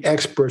what the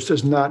experts,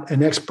 there's not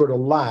an expert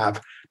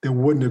alive that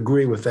wouldn't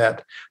agree with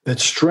that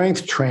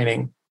strength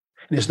training,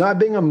 and it's not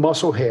being a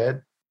muscle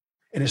head,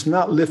 and it's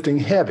not lifting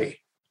heavy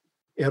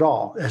at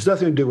all. It has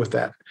nothing to do with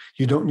that.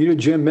 You don't need a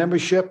gym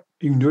membership.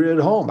 You can do it at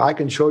home. I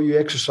can show you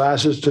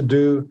exercises to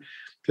do,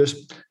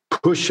 just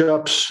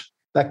push-ups,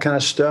 that kind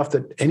of stuff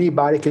that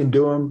anybody can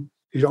do them.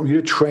 You don't need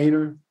a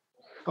trainer,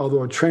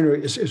 although a trainer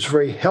is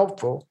very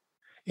helpful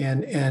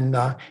in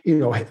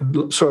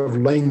sort of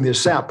laying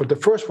this out. But the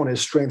first one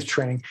is strength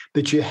training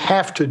that you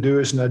have to do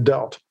as an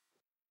adult,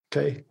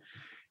 okay?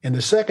 And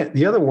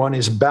the other one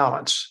is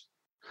balance.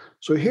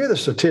 So here are the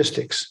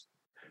statistics.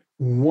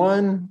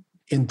 1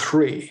 in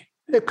 3,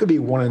 it could be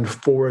 1 in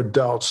 4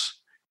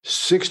 adults,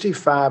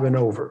 65 and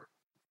over,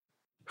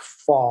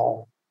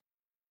 fall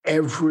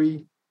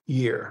every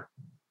year.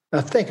 Now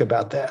think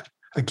about that.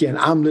 Again,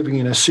 I'm living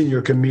in a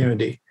senior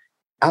community.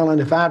 Alan,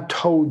 if I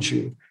told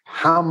you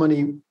how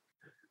many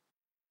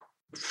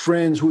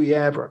friends we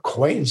have or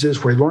acquaintances,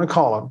 whatever you want to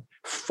call them,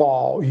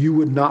 fall, you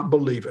would not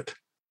believe it.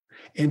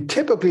 And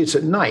typically it's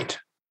at night.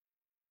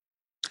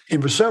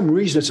 And for some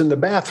reason, it's in the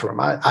bathroom.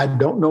 I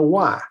don't know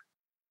why.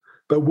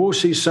 But we'll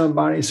see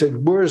somebody and say,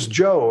 where's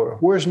Joe? Or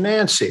where's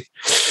Nancy?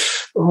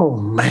 Oh,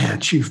 man,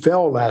 she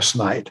fell last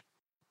night,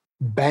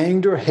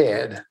 banged her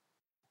head.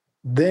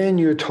 Then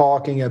you're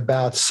talking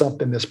about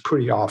something that's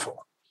pretty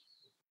awful.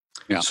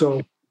 Yeah.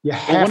 So you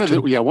have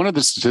one of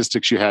the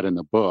statistics you had in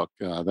the book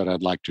that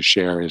I'd like to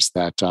share is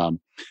that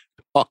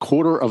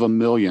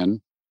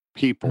 250,000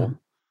 people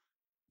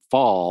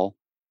fall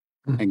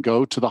and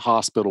go to the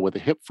hospital with a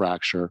hip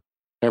fracture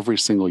every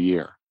single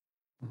year.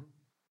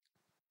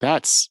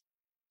 That's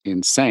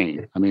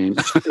insane. I mean,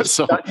 it's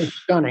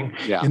stunning.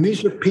 Yeah. And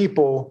these are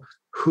people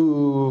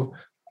who,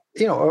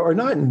 are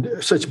not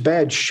in such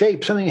bad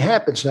shape. Something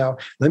happens. Now,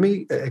 let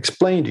me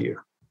explain to you.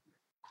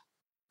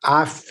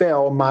 I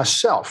fell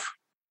myself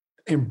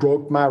and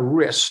broke my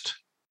wrist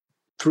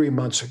 3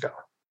 months ago.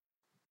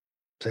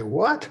 Say,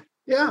 what?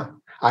 Yeah.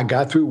 I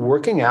got through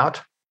working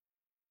out.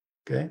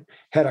 Okay.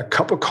 Had a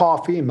cup of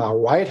coffee in my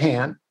right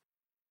hand,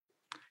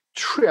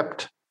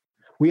 tripped.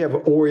 We have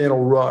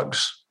Oriental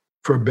rugs.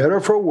 For better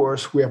or for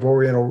worse, we have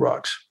Oriental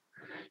rugs.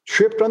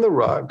 Tripped on the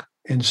rug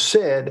and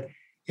said,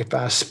 if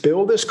I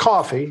spill this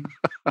coffee,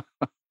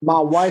 my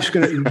wife's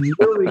going to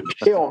literally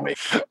kill me.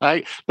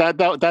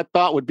 That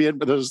thought would be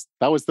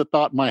that was the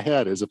thought in my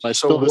head is if I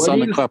spill this on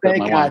the carpet,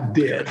 my wife. I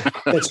did.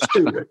 That's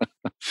stupid.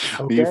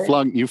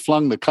 Okay? You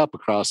flung the cup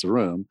across the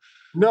room.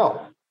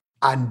 No,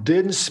 I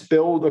didn't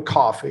spill the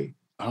coffee.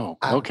 Oh,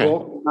 I okay.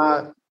 broke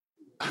my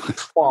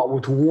fall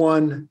with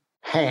one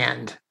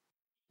hand.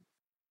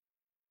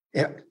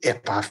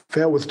 If I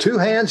fell with two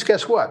hands,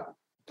 guess what?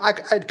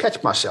 I'd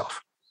catch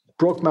myself.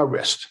 Broke my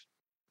wrist.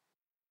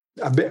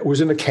 I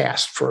was in a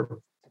cast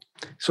so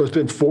it's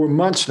been 4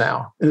 months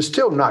now, and it's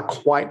still not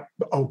quite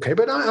okay,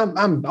 but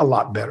I'm a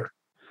lot better.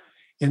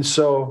 And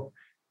so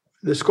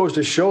this goes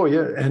to show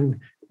you. And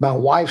my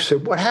wife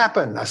said, "What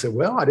happened?" I said,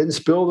 "Well, I didn't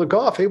spill the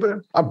coffee, but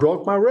I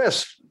broke my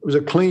wrist. It was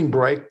a clean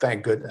break,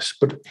 thank goodness.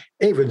 But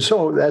even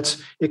so,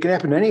 it can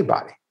happen to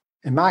anybody.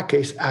 In my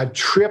case, I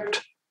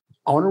tripped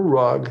on a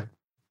rug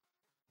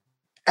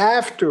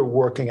after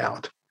working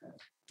out.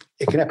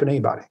 It can happen to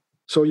anybody.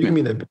 So you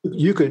mean that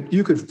you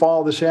could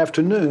fall this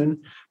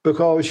afternoon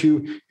because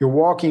you're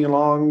walking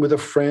along with a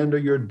friend or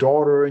your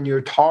daughter and you're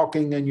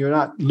talking and you're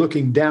not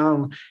looking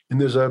down and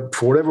there's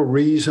for whatever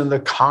reason, the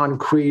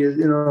concrete,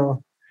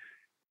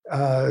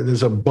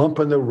 there's a bump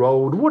in the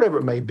road, whatever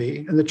it may be,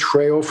 in the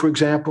trail, for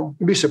example.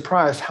 You'd be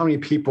surprised how many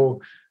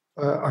people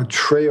are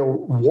trail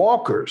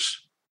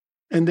walkers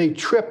and they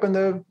trip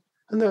because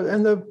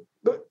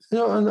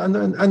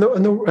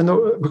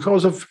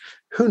of,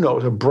 who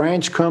knows, a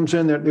branch comes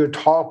in, they're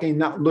talking,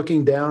 not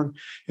looking down.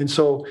 And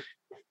so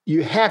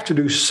you have to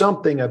do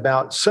something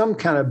about some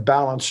kind of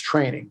balance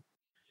training.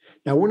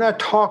 Now, we're not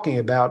talking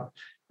about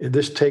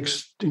this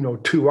takes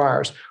 2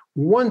 hours.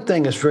 One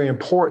thing is very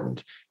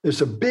important.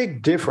 There's a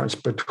big difference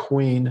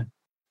between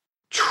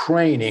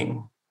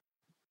training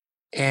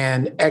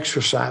and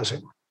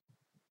exercising.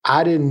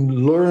 I didn't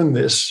learn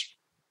this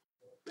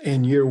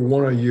in year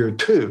 1 or year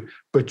 2,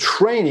 but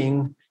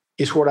training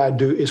is what I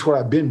do, is what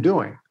I've been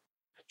doing.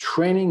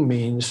 Training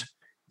means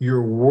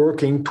you're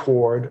working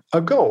toward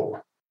a goal.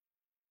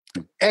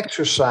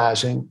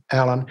 Exercising,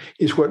 Alan,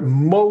 is what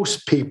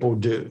most people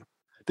do.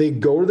 They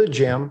go to the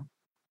gym.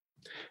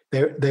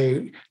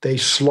 They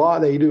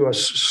do a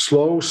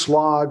slow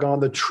slog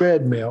on the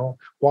treadmill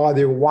while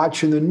they're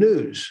watching the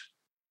news.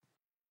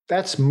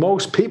 That's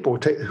most people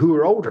who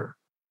are older.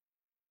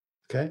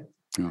 Okay,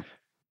 yeah.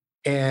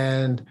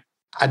 And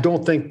I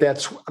don't think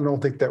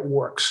that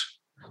works.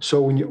 So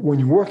when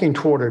you're working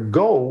toward a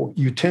goal,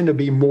 you tend to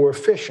be more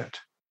efficient.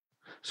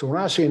 So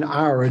when I say an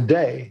hour a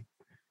day,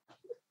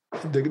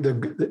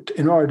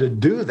 in order to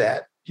do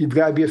that, you've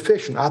got to be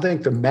efficient. I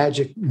think the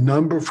magic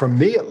number for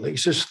me, at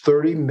least, is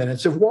 30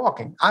 minutes of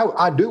walking.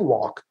 I do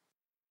walk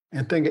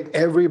and think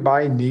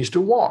everybody needs to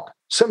walk,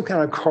 some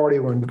kind of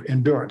cardio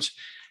endurance.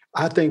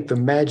 I think the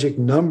magic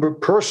number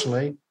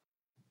personally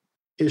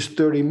is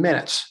 30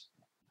 minutes.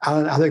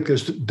 I think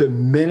there's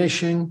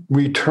diminishing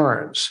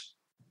returns.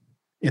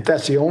 If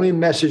that's the only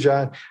message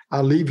I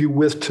leave you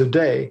with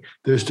today,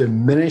 there's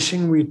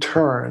diminishing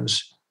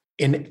returns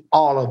in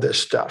all of this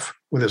stuff,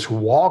 whether it's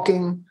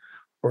walking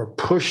or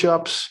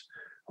push-ups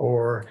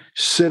or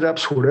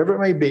sit-ups, whatever it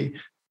may be.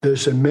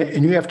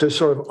 And you have to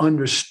sort of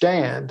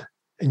understand,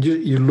 and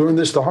you learn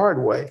this the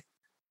hard way,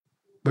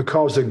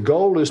 because the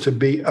goal is to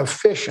be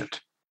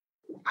efficient.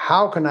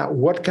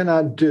 What can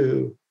I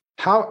do?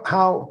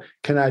 How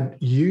can I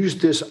use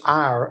this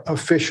hour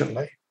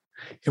efficiently?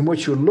 And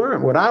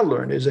what I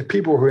learned is that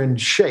people who are in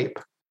shape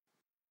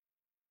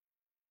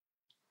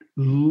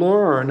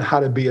learn how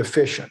to be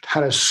efficient,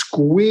 how to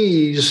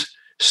squeeze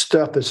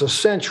stuff that's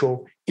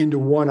essential into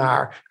 1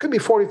 hour. It could be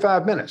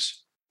 45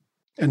 minutes.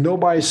 And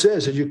nobody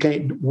says that you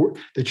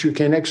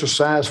can't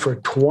exercise for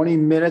 20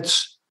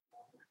 minutes,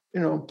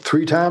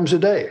 3 times a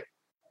day.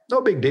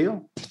 No big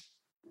deal.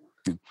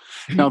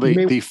 Now the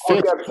fifth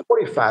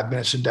 45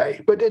 minutes a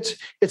day, but it's.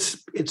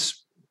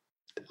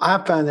 I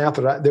find out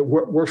that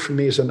what works for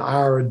me is an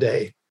hour a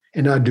day,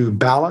 and I do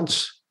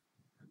balance.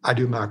 I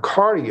do my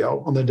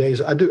cardio on the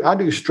days I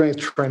do strength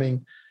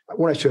training.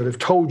 What I should have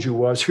told you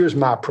was, here's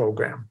my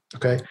program.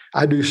 Okay,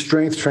 I do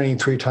strength training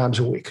 3 times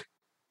a week.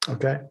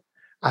 Okay,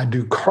 I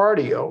do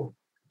cardio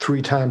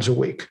 3 times a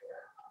week.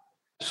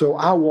 So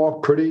I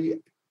walk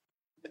pretty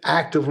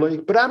actively,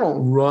 but I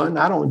don't run.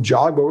 I don't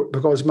jog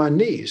because of my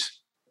knees.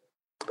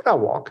 But I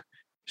walk.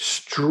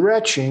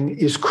 Stretching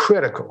is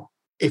critical.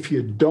 If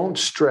you don't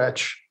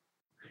stretch,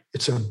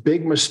 it's a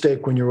big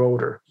mistake when you're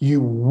older.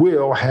 You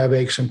will have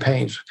aches and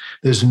pains.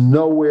 There's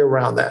no way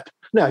around that.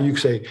 Now, you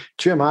say,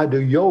 Jim, I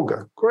do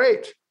yoga.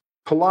 Great.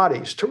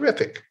 Pilates,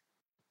 terrific.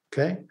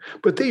 Okay?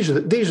 But these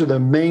are the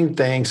main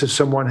things that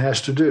someone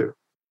has to do.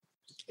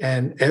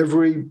 And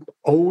every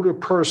older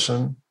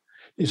person,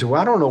 you say,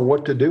 well, I don't know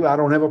what to do. I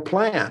don't have a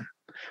plan.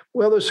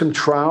 Well, there's some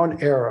trial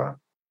and error.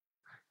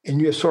 And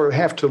you sort of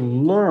have to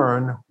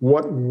learn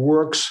what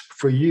works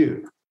for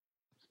you.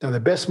 Now,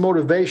 the best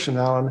motivation,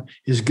 Alan,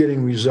 is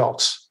getting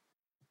results.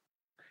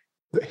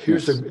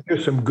 Here's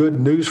some good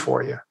news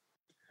for you.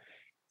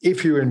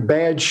 If you're in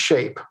bad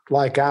shape,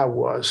 like I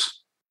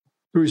was,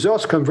 the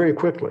results come very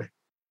quickly.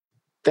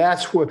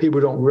 That's what people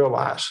don't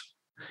realize.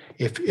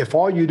 If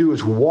all you do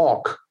is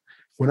walk,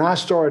 when I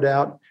started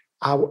out,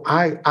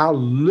 I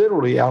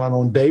literally, Alan,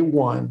 on day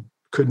 1,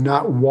 could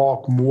not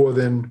walk more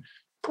than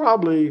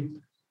probably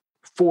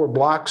 4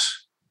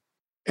 blocks,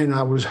 and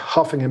I was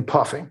huffing and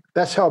puffing.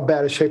 That's how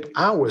bad a shape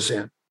I was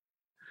in.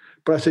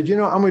 But I said,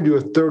 I'm going to do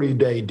a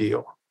 30-day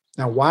deal.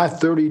 Now, why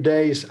 30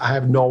 days? I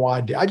have no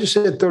idea. I just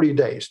said 30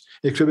 days.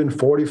 It could have been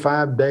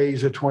 45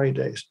 days or 20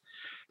 days.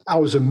 I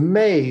was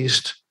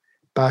amazed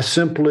by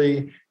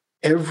simply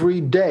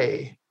every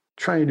day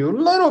trying to do a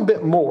little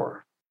bit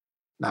more.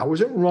 Now, I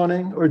wasn't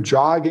running or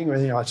jogging or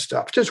anything like that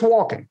stuff, just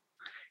walking.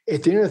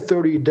 At the end of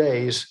 30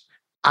 days,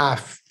 I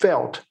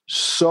felt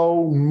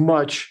so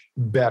much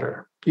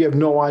better. You have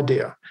no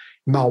idea.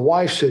 My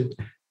wife's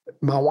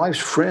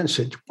friend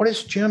said, what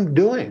is Jim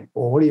doing?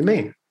 Well, what do you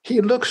mean?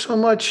 He looks so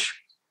much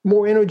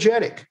more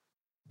energetic.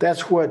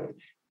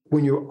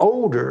 When you're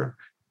older,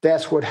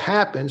 that's what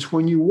happens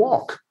when you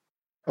walk.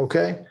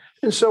 Okay.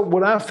 And so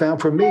what I found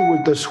for me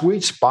with the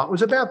sweet spot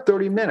was about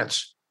 30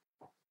 minutes.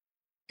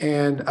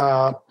 And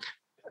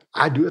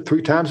I do it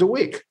 3 times a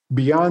week.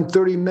 Beyond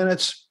 30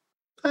 minutes,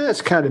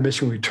 that's kind of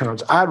diminishing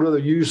returns. I'd rather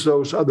use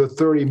those other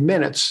 30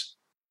 minutes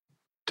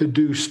to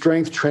do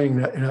strength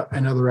training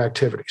and other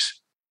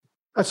activities.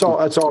 That's all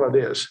it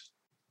is.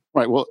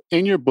 Right. Well,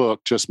 in your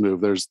book, Just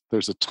Move,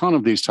 there's a ton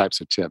of these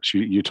types of tips.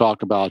 You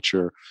talk about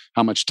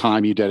how much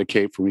time you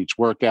dedicate from each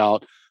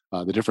workout,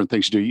 the different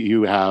things you do.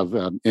 You have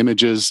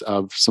images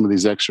of some of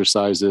these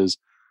exercises.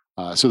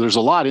 So there's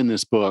a lot in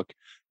this book.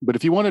 But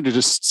if you wanted to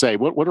just say,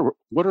 what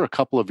are a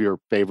couple of your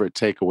favorite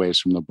takeaways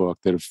from the book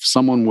that if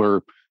someone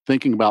were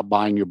thinking about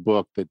buying your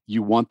book that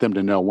you want them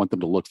to know, want them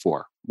to look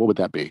for, what would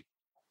that be?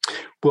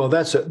 Well,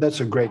 that's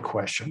a great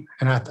question.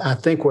 And I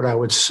think what I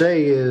would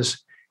say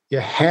is you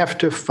have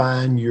to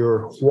find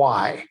your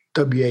why,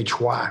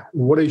 W-H-Y.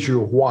 What is your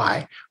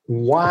why?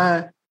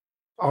 Why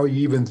are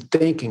you even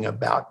thinking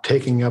about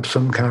taking up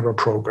some kind of a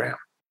program?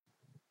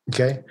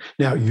 Okay.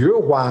 Now, your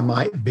why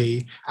might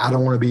be, I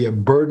don't want to be a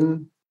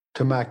burden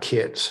to my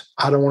kids.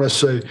 I don't want to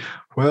say,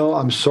 well,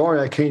 I'm sorry,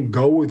 I can't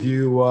go with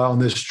you on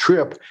this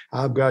trip.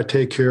 I've got to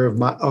take care of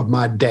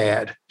my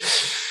dad.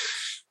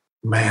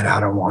 Man, I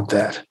don't want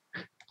that.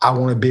 I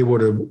want to be able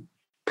to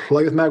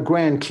play with my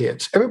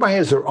grandkids. Everybody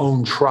has their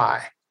own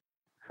try.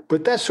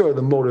 But that's sort of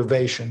the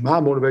motivation. My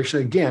motivation,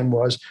 again,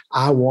 was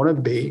I want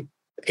to be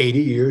 80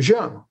 years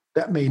young.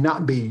 That may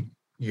not be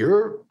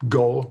your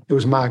goal. It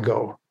was my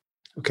goal.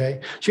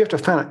 Okay? So you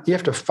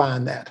have to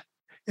find that.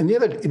 And the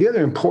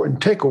other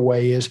important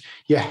takeaway is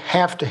you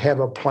have to have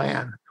a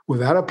plan.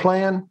 Without a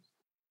plan,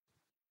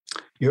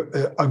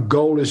 a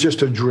goal is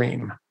just a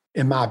dream,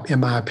 in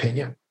my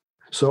opinion.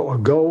 So a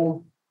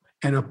goal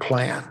and a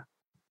plan.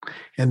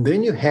 And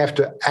then you have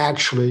to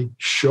actually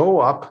show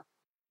up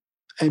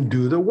and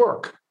do the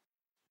work.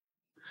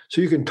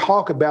 So you can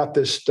talk about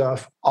this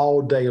stuff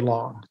all day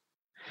long.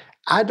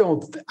 I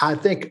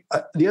think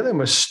the other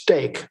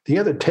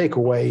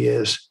takeaway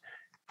is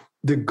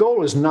the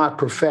goal is not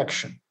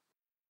perfection.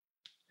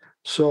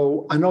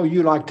 So I know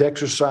you like to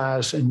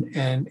exercise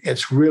and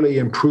it's really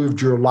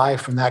improved your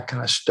life and that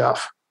kind of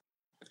stuff.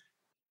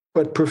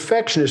 But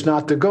perfection is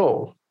not the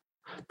goal.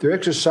 There are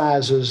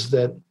exercises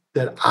that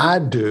I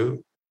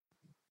do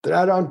that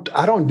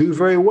I don't do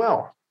very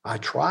well. I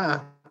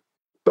try,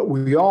 but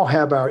we all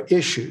have our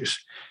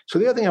issues. So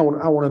the other thing I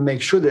want to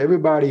make sure that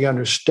everybody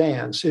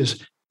understands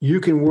is you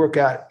can work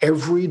out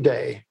every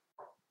day,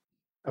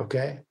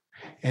 okay?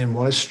 And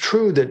while it's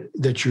true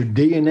that your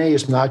DNA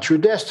is not your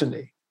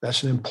destiny,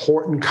 that's an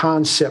important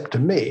concept to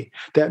me.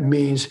 That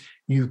means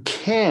you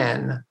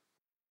can,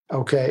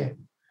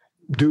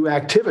 do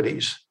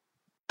activities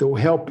that will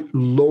help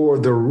lower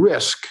the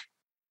risk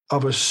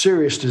of a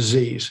serious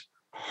disease,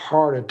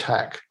 heart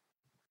attack,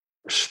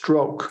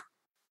 stroke,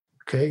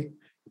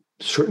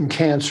 certain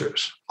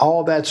cancers.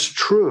 All that's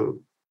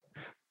true.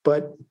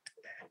 But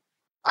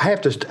I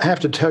have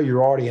to tell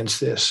your audience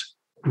this.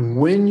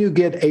 When you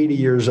get 80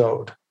 years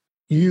old,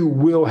 you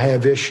will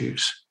have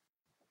issues.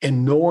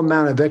 And no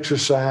amount of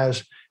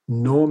exercise,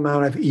 no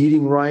amount of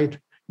eating right,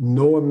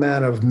 no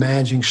amount of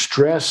managing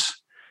stress,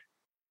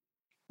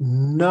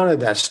 none of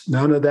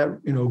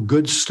that,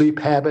 good sleep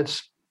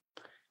habits,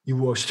 you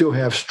will still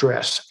have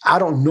stress. I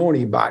don't know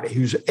anybody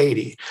who's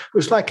 80.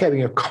 It's like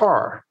having a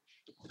car.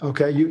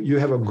 You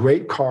have a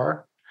great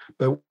car,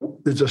 but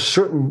there's a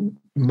certain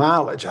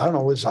mileage. I don't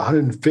know, it's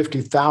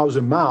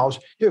 150,000 miles.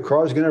 Your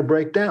car is going to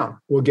break down.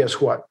 Well, guess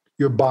what?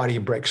 Your body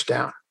breaks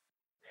down.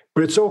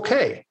 But it's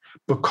okay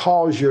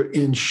because you're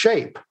in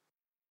shape.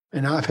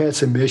 And I've had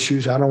some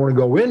issues. I don't want to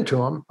go into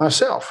them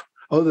myself,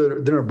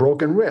 other than a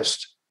broken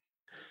wrist.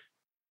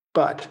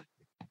 But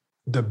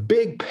the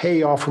big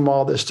payoff from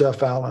all this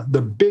stuff, Alan,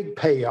 the big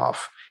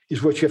payoff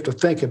is what you have to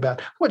think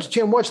about. What's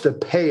the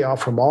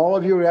payoff from all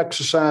of your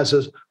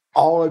exercises,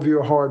 all of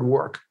your hard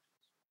work?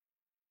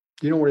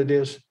 You know what it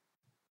is?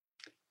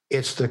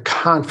 It's the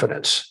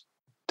confidence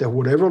that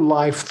whatever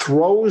life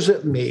throws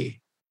at me,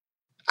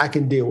 I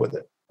can deal with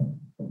it.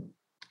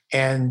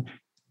 And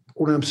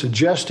what I'm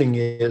suggesting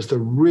is the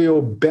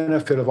real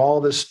benefit of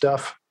all this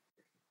stuff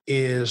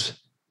is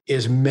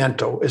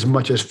mental as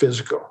much as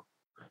physical.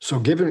 So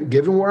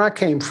given where I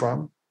came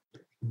from,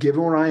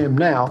 given where I am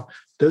now,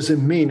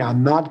 doesn't mean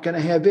I'm not going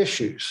to have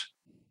issues.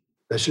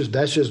 That's just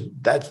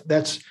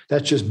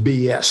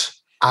BS.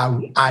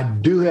 I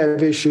do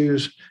have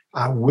issues.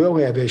 I will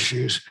have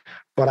issues,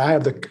 but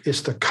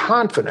it's the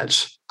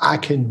confidence I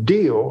can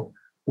deal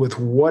with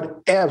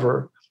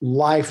whatever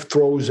life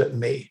throws at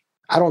me.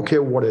 I don't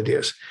care what it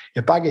is.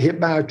 If I get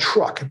hit by a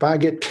truck, if I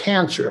get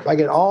cancer, if I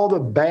get all the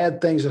bad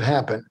things that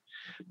happen,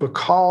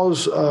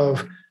 because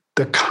of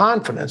the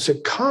confidence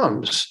that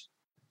comes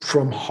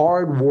from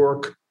hard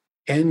work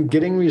and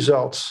getting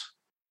results,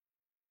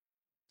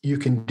 you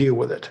can deal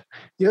with it.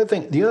 The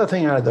other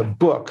thing out of the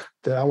book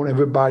that I want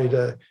everybody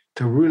to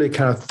really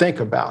kind of think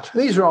about,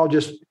 these are all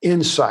just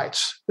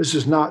insights.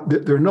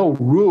 There are no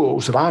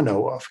rules that I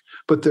know of,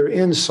 but they're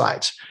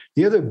insights.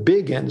 The other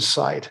big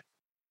insight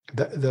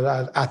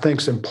that I think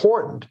is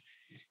important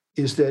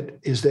is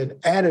that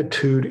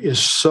attitude is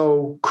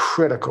so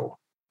critical.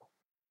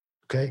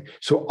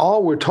 So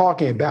all we're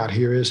talking about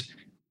here is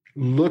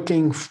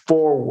looking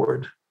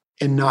forward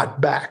and not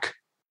back.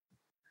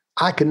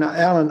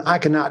 Alan, I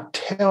cannot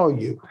tell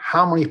you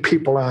how many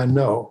people I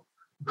know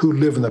who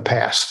live in the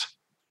past.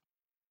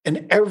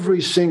 And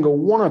every single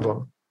one of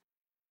them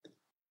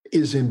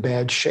is in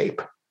bad shape.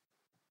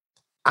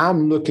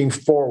 I'm looking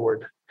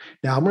forward.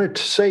 Now, I'm going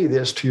to say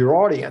this to your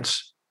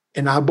audience,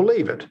 and I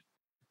believe it.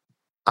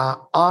 I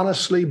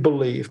honestly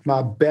believe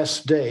my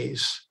best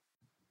days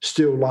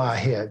still lie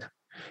ahead.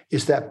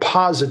 It's that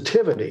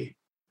positivity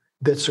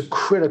that's a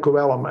critical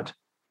element.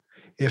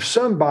 If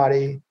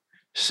somebody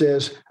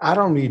says, I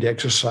don't need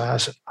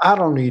exercise, I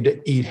don't need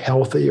to eat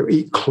healthy or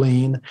eat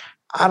clean,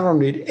 I don't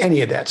need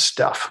any of that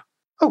stuff.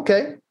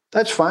 Okay,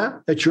 that's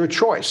fine. That's your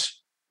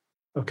choice.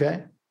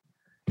 Okay.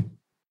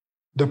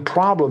 The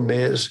problem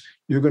is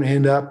you're going to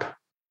end up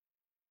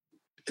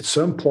at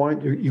some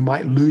point, you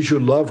might lose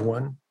your loved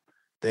one.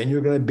 Then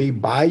you're going to be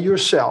by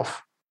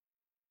yourself.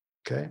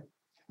 Okay.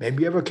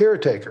 Maybe you have a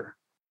caretaker,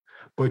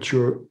 but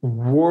your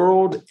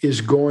world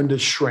is going to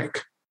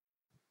shrink.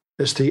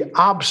 It's the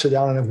opposite,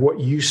 Alan, of what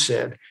you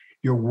said.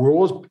 Your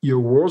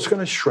world's going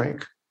to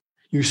shrink.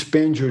 You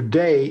spend your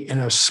day in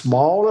a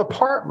small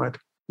apartment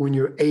when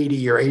you're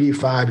 80 or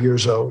 85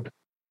 years old.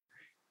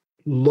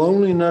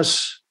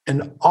 Loneliness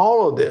and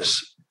all of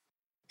this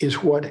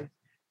is what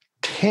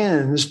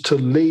tends to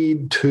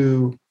lead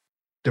to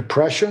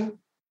depression,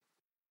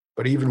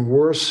 but even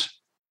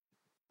worse,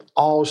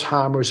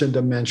 Alzheimer's and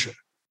dementia.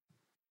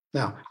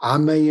 Now, I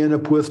may end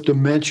up with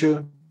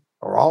dementia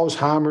or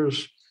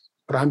Alzheimer's,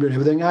 but I'm doing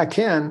everything I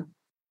can,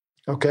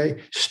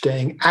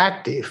 staying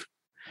active.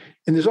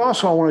 And there's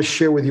also, I want to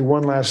share with you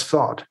one last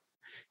thought,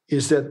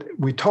 is that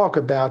we talk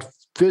about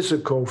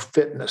physical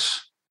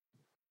fitness.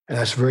 And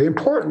that's very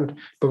important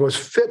because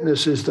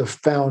fitness is the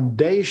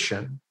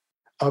foundation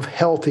of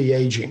healthy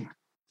aging.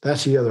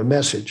 That's the other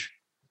message.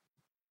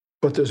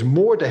 But there's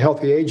more to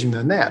healthy aging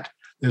than that.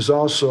 There's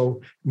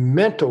also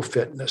mental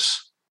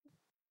fitness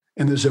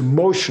and there's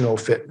emotional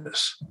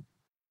fitness.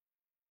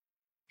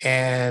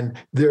 And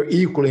they're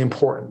equally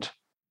important.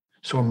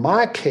 So in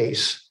my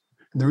case,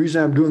 the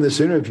reason I'm doing this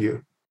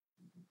interview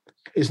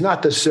is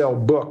not to sell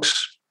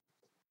books.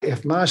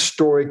 If my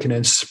story can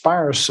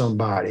inspire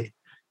somebody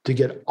to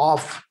get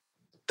off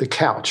the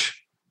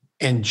couch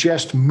and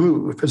just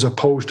move as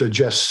opposed to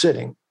just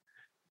sitting,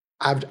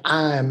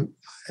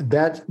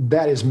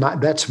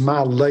 that's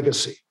my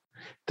legacy.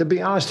 to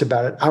be honest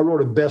about it, I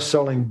wrote a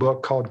best-selling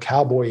book called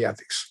Cowboy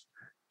Ethics,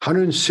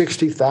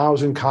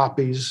 160,000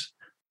 copies,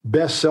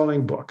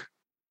 best-selling book.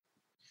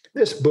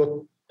 This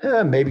book,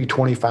 maybe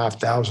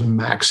 25,000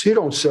 max. You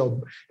don't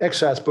sell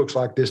exercise books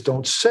like this.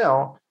 Don't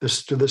sell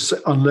this to this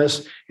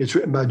unless it's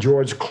written by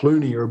George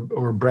Clooney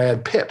or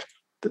Brad Pitt.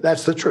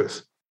 That's the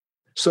truth.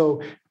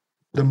 So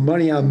the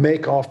money I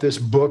make off this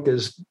book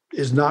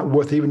is not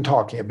worth even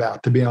talking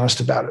about, to be honest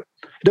about it.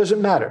 It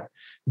doesn't matter.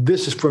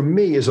 This is, for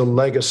me, is a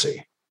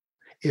legacy.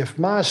 If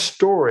my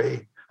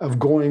story of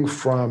going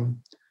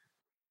from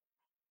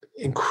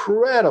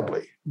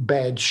incredibly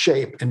bad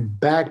shape and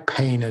back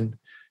pain and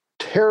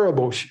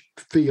terrible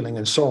feeling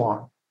and so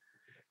on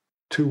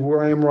to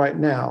where I am right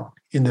now,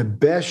 in the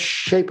best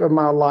shape of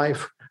my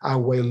life, I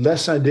weigh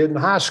less than I did in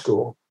high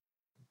school.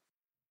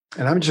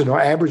 And I'm just an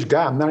average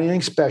guy. I'm not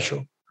anything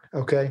special.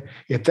 Okay.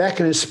 If that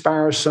can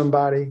inspire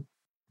somebody,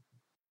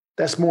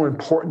 that's more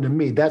important to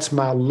me. That's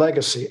my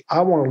legacy.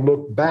 I want to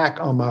look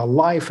back on my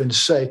life and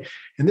say,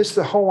 and this is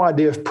the whole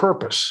idea of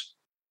purpose.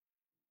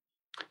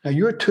 Now,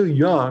 you're too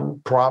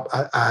young,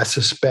 I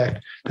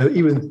suspect, to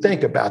even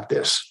think about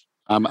this.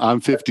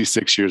 I'm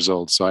 56 years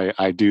old, so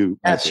I do.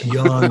 That's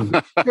young.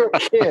 You're a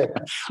kid.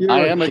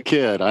 I am a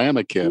kid. I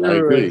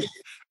agree.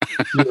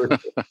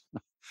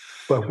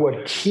 But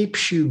what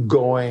keeps you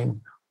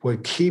going,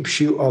 what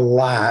keeps you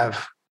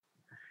alive,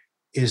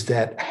 is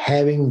that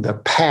having the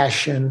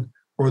passion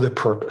or the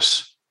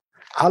purpose.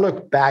 I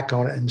look back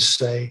on it and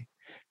say,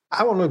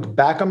 I want to look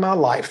back on my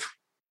life,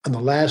 on the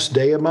last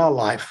day of my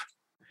life,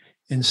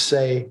 and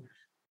say,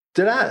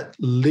 did I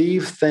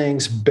leave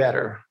things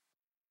better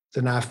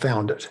than I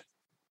found it?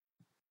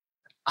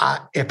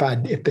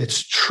 If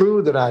it's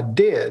true that I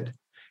did,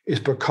 it's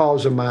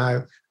because of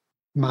my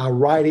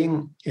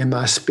writing and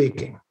my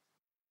speaking.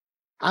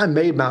 I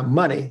made my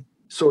money,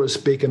 so to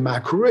speak, in my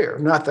career.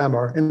 Not that I'm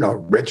a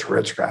rich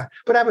guy,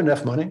 but I have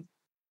enough money.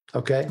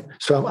 Okay,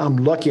 so I'm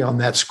lucky on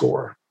that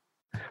score.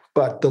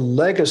 But the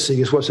legacy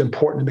is what's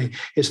important to me.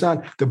 It's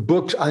not the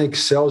books I think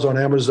sells on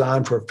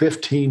Amazon for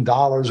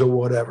 $15 or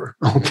whatever.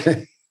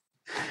 Okay.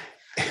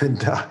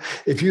 And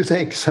if you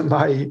think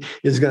somebody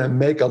is going to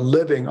make a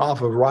living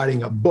off of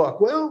writing a book,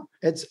 well,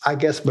 I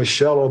guess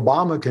Michelle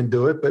Obama can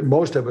do it, but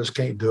most of us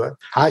can't do it.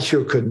 I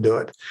sure couldn't do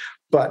it.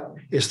 But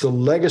it's the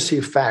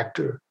legacy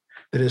factor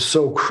that is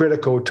so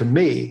critical to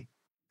me.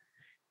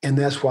 And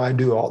that's why I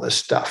do all this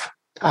stuff.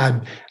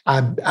 I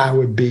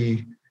would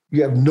be,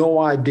 you have no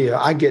idea.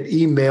 I get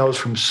emails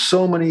from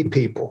so many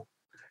people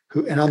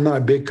and I'm not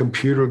a big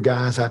computer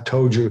guy, as I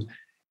told you.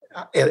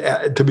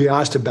 To be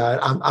honest about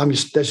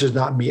it, that's just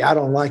not me. I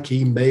don't like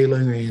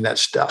emailing or any of that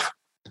stuff.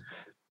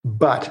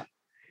 But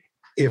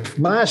if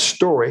my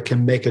story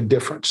can make a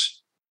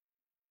difference,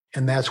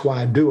 and that's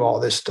why I do all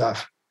this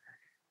stuff,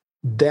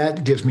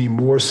 that gives me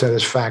more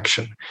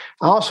satisfaction.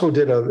 I also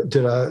did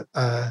a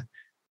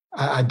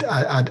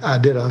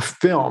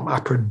film. I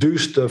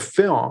produced a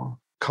film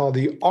called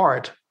The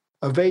Art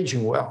of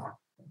Aging Well.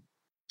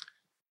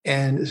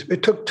 And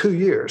it took 2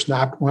 years.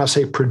 Now, when I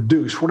say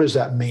produce, what does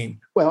that mean?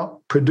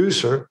 Well,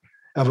 producer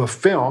of a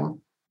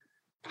film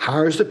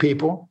hires the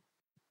people.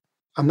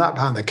 I'm not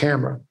behind the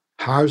camera.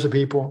 Hires the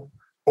people,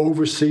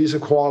 oversees the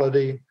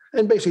quality,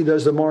 and basically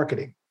does the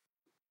marketing.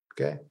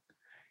 Okay.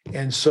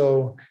 And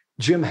so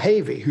Jim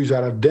Havey, who's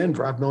out of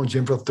Denver, I've known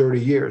Jim for 30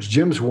 years.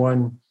 Jim's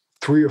won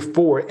 3 or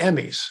 4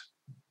 Emmys.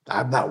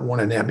 I've not won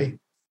an Emmy,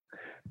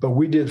 but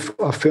we did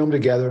a film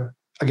together.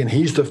 Again,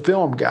 he's the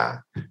film guy,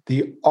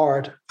 The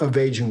Art of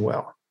Aging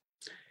Well.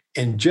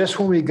 And just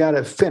when we got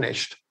it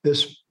finished,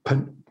 this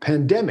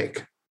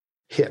pandemic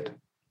hit.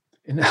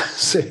 And I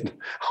said,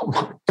 oh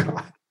my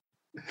God,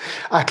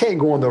 I can't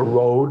go on the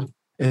road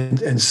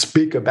and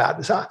speak about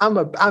this.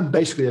 I'm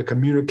basically a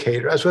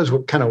communicator. That's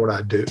kind of what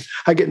I do.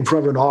 I get in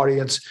front of an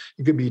audience.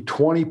 It could be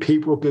 20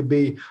 people. It could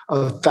be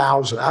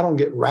 1,000. I don't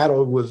get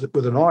rattled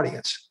with an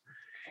audience.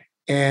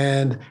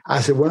 And I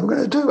said, what am I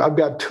going to do? I've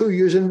got 2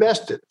 years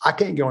invested. I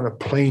can't get on a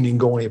plane and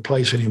go any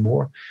place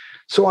anymore.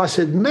 So I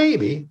said,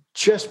 maybe,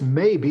 just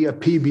maybe, a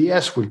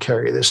PBS would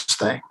carry this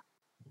thing.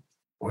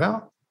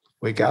 Well,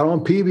 we got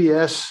on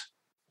PBS,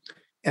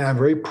 and I'm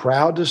very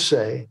proud to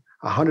say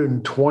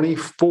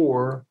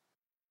 124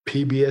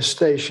 PBS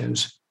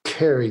stations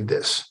carried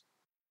this.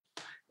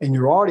 And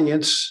your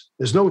audience,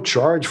 there's no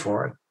charge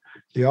for it.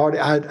 The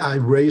audience, I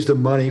raised the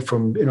money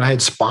from, I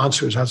had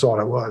sponsors. That's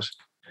all it was.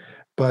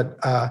 But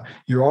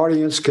your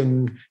audience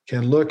can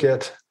look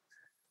at,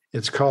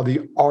 it's called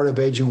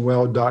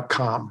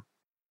theartofagingwell.com.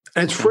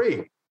 And it's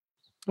free.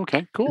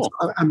 Okay, cool.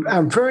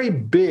 I'm very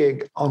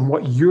big on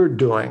what you're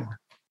doing.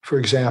 For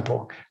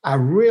example, I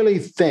really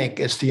think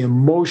it's the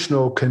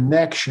emotional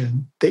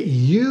connection that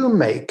you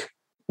make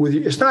with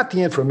you. It's not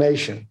the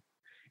information.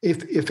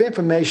 If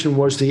information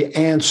was the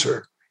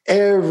answer,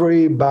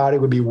 everybody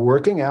would be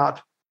working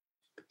out,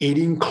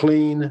 eating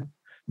clean,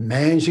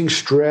 managing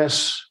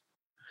stress,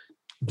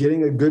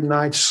 getting a good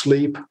night's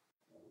sleep,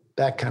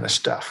 that kind of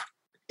stuff.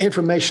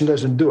 Information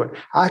doesn't do it.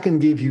 I can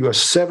give you a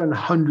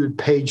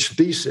 700-page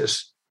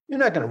thesis. You're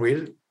not going to read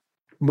it,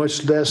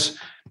 much less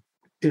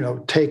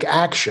take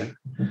action.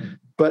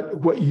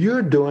 But what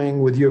you're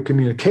doing with your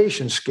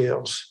communication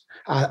skills,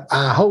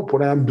 I hope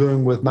what I'm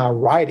doing with my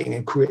writing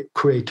and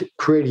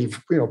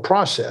creative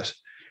process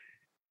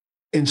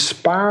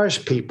inspires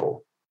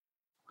people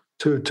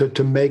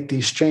to make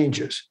these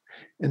changes.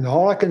 And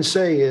all I can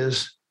say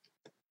is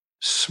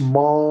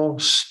small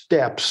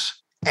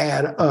steps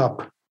add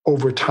up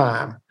over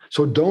time.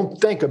 So don't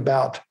think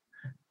about,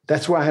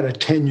 that's why I had a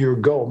 10-year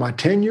goal. My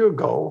 10-year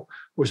goal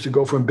was to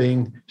go from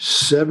being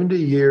 70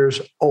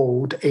 years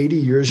old to 80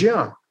 years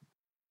young.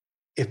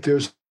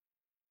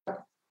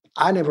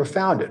 I never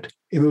found it.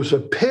 If it was a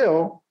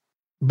pill,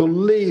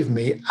 believe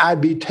me,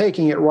 I'd be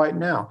taking it right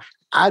now.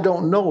 I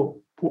don't know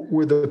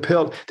where the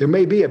pill, there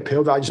may be a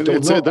pill that I just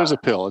don't know. There's a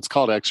pill. It's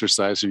called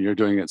exercise, and you're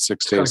doing it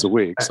 6 days a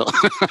week. So.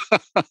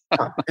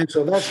 And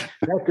so that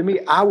to me,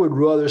 I would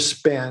rather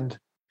spend.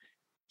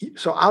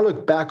 So I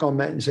look back on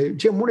that and say,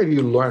 Jim, what have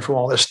you learned from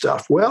all this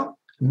stuff? Well,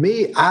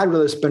 I'd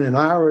rather spend an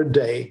hour a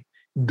day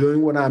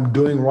doing what I'm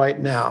doing right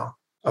now,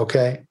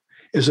 okay,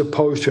 as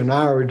opposed to an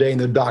hour a day in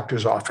the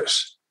doctor's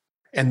office.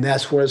 And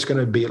that's what it's going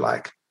to be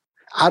like.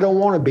 I don't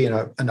want to be in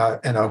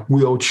a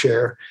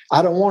wheelchair.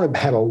 I don't want to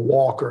have a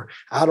walker.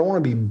 I don't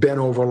want to be bent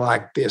over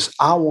like this.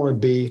 I want to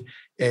be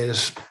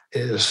as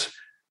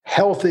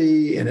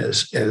healthy and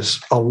as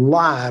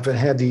alive and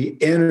have the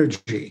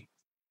energy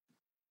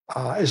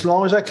as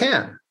long as I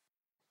can.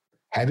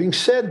 Having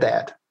said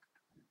that,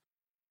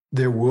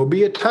 there will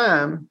be a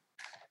time,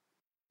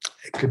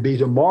 it could be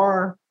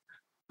tomorrow,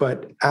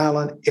 but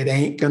Alan, it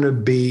ain't going to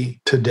be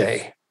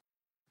today.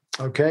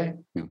 Okay?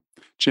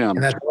 Jim.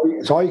 And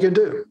that's all you can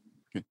do.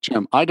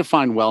 Jim, I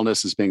define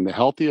wellness as being the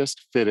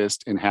healthiest,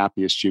 fittest, and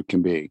happiest you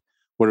can be.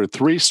 What are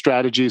 3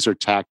 strategies or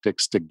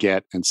tactics to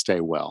get and stay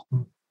well?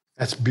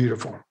 That's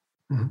beautiful.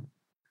 Mm-hmm.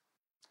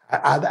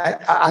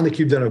 I think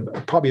you've done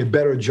probably a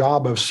better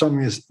job of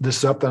summing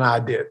this up than I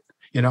did.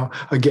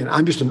 Again,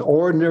 I'm just an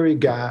ordinary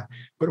guy,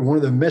 but one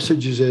of the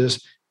messages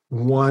is,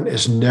 one,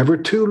 is never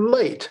too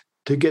late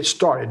to get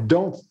started.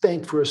 Don't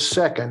think for a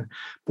second,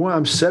 boy,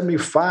 I'm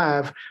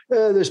 75.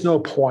 There's no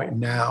point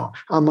now.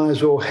 I might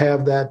as well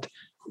have that,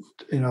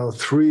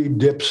 3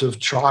 dips of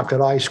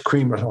chocolate ice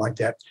cream or something like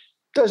that.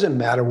 Doesn't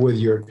matter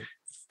whether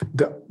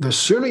the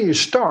sooner you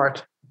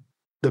start,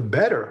 the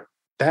better.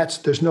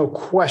 There's no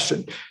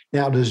question.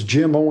 Now, does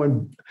Jim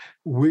Owen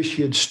wish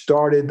he had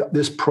started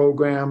this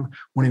program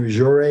when he was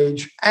your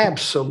age?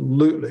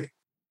 Absolutely.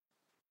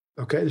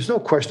 Okay, there's no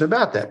question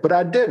about that. But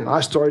I didn't.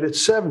 I started at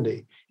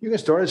 70. You can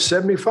start at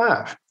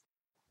 75.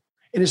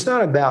 And it's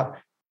not about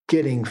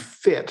getting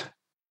fit.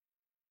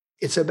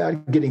 It's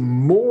about getting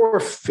more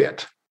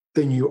fit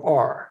than you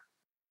are.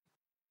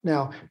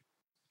 Now,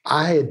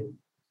 I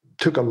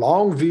took a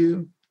long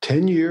view,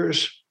 10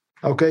 years.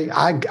 Okay,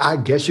 I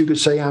guess you could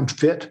say I'm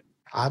fit.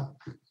 I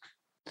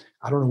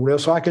don't know what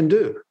else I can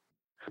do.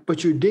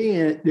 But your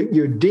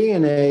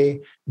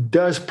DNA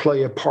does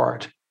play a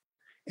part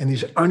in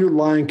these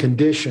underlying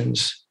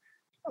conditions.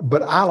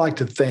 But I like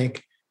to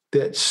think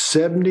that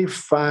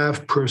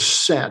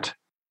 75%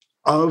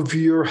 of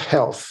your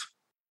health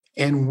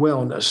and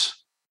wellness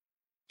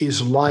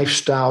is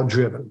lifestyle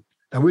driven.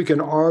 Now, we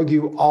can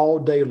argue all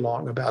day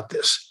long about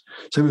this.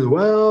 Some people say,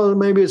 well,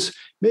 maybe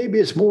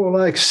it's more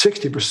like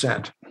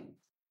 60%.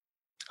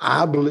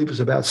 I believe it's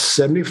about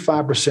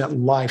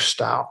 75%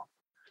 lifestyle.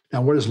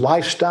 Now, what does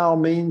lifestyle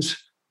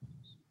means?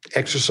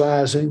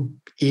 Exercising,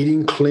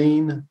 eating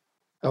clean,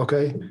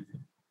 okay?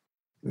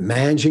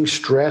 Managing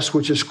stress,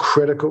 which is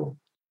critical,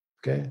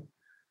 okay?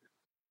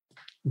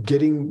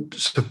 Getting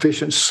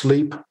sufficient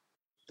sleep.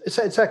 It's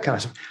that kind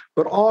of stuff.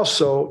 But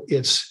also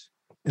this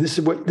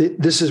is what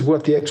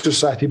the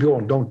exercise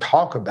people don't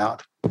talk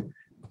about.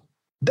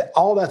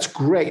 All that's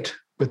great,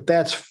 but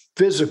that's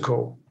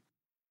physical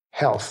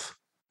health,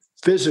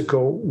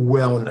 physical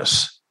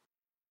wellness.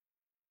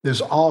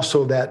 There's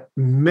also that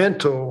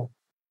mental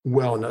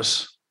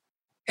wellness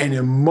and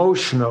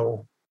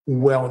emotional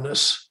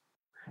wellness.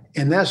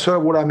 And that's sort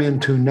of what I'm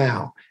into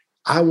now.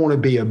 I want to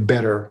be a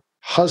better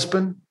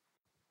husband,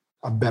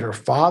 a better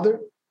father,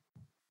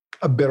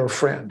 a better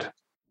friend.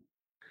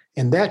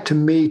 And that to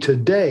me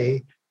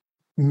today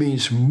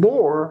means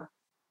more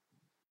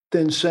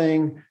than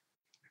saying,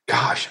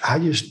 gosh, I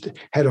just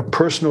had a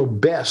personal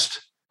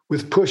best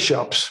with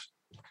push-ups.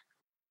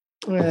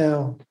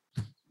 Well,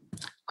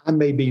 I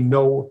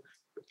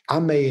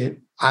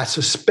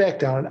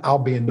suspect I'll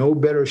be in no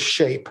better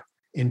shape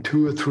in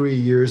 2 or 3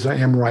 years than I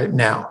am right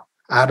now.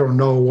 I don't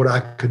know what I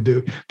could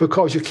do,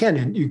 because you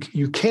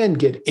can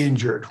get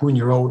injured when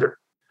you're older.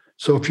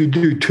 So if you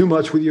do too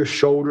much with your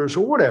shoulders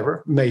or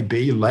whatever,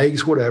 maybe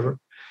legs, whatever,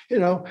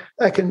 you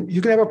can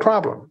have a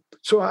problem.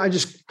 So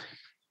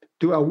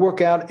do I work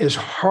out as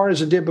hard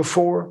as I did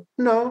before?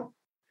 No.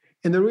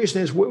 And the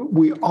reason is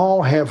we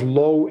all have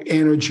low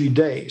energy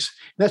days.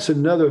 That's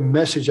another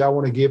message I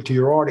want to give to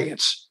your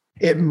audience.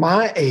 At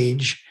my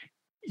age,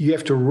 you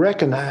have to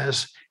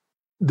recognize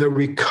the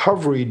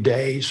recovery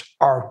days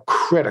are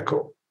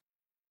critical.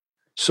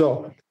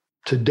 So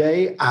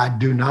today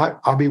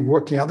I'll be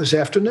working out this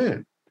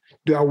afternoon.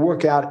 Do I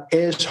work out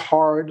as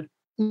hard?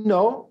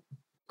 No,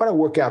 but I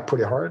work out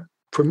pretty hard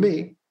for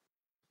me.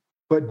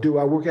 But do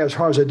I work out as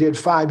hard as I did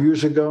 5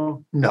 years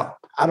ago? No,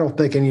 I don't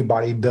think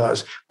anybody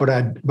does. But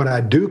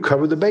I do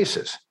cover the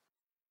bases.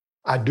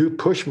 I do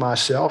push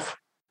myself,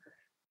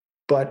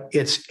 but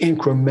it's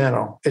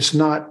incremental. It's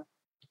not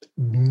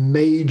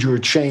major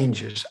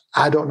changes.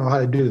 I don't know how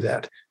to do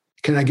that.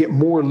 Can I get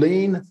more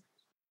lean?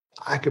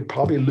 I could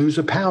probably lose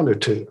a pound or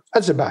two.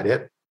 That's about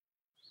it.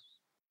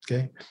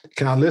 Okay.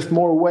 Can I lift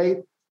more weight?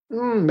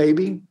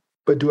 Maybe.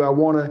 But do I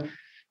want to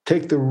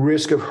take the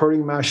risk of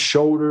hurting my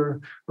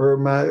shoulder or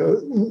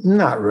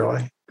not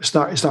really. It's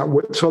not.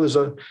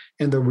 So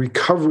and the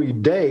recovery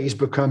days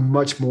become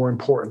much more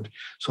important.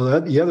 So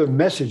the other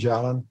message,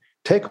 Alan,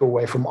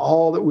 takeaway from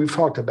all that we've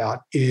talked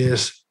about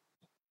is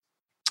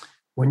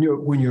when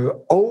you're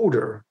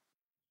older,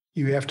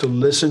 you have to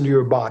listen to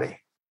your body.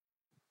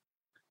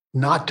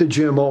 Not to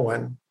Jim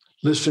Owen,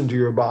 listen to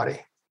your body.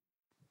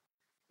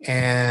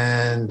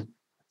 And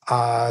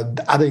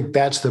I think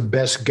that's the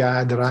best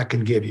guide that I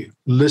can give you.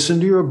 Listen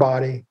to your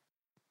body,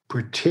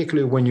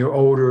 particularly when you're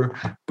older,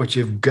 but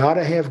you've got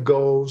to have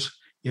goals.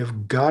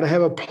 You've got to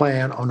have a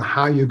plan on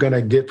how you're going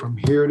to get from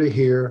here to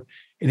here.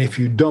 And if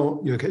you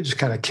don't, you're just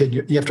kind of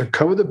kidding. You have to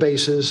cover the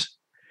bases,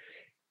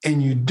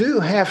 and you do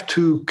have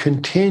to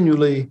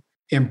continually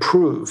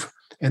improve.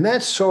 And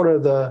that's sort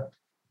of the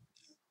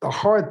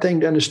hard thing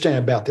to understand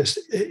about this.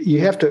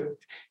 You have to,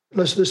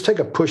 let's take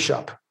a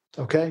push-up,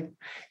 okay?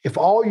 If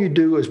all you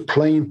do is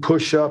plain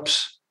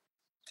push-ups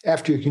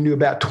after you can do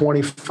about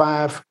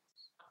 25,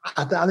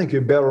 I think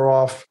you're better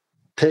off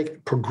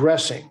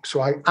progressing.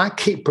 So I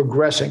keep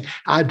progressing.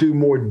 I do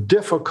more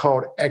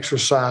difficult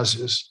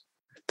exercises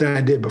than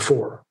I did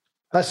before.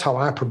 That's how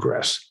I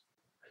progress.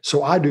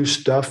 So I do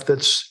stuff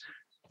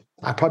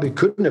I probably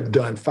couldn't have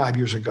done 5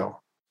 years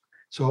ago.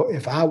 So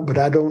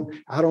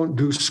I don't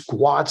do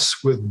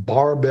squats with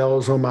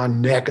barbells on my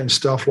neck and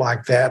stuff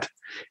like that.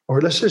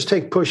 Or let's just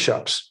take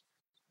push-ups,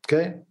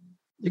 okay?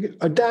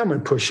 A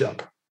diamond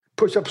push-up,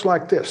 push-ups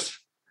like this.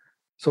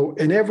 So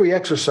in every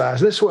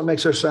exercise, this is what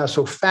makes exercise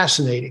so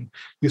fascinating.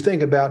 You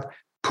think about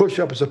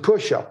push-up as a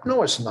push-up.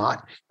 No, it's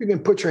not. You can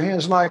put your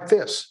hands like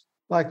this.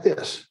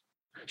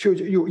 So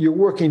you're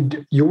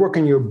working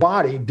your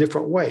body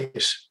different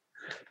ways.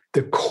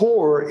 The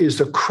core is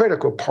the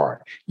critical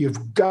part.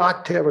 You've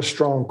got to have a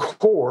strong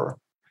core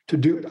to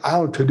do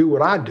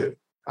what I do.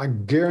 I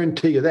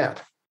guarantee you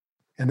that.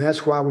 And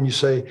that's why when you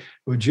say,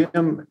 well,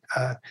 Jim,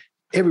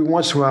 every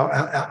once in a while,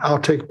 I'll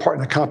take part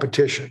in a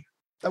competition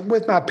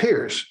with my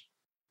peers.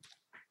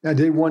 I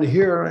did one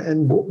here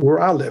where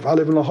I live. I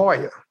live in La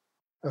Jolla,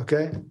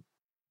 okay?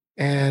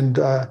 And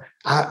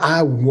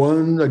I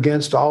won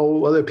against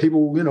all other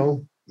people,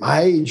 my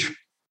age,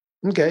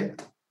 okay?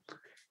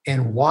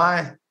 And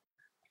why?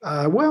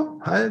 I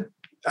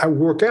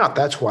work out.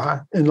 That's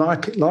why. And a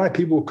lot of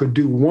people could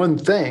do one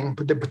thing,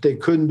 but they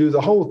couldn't do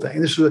the whole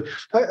thing. This is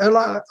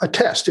a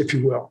test, if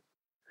you will.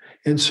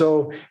 And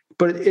so,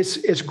 but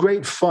it's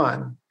great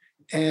fun.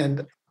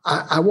 And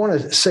I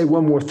want to say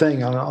one more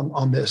thing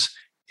on this,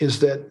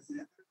 is that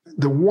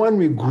the one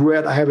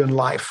regret I have in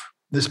life,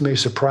 this may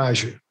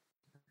surprise you.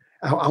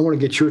 I want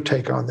to get your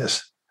take on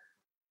this.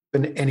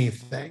 Been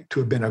anything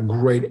to have been a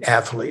great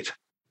athlete.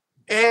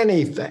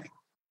 Anything.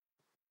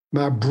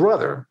 My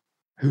brother,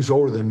 who's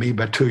older than me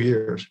by 2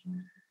 years,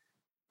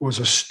 was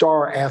a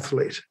star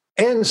athlete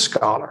and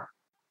scholar.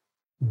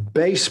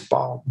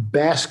 Baseball,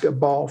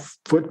 basketball,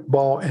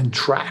 football, and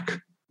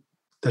track.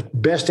 The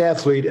best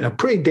athlete in a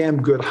pretty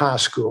damn good high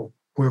school.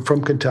 We're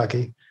from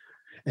Kentucky,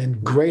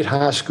 and great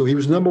high school. He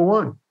was number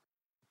one.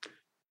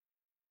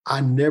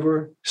 I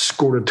never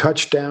scored a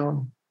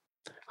touchdown.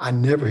 I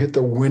never hit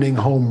the winning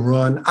home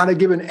run. I'd have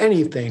given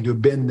anything to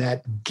have been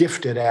that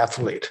gifted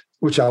athlete,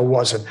 which I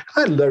wasn't.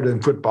 I loved it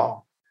in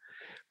football.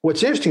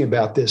 What's interesting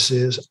about this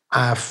is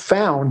I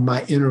found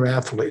my inner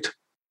athlete.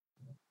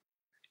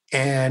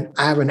 And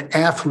I have an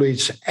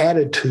athlete's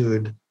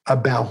attitude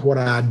about what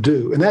I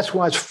do. And that's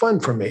why it's fun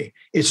for me.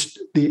 It's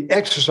the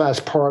exercise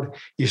part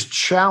is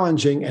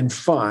challenging and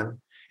fun.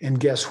 And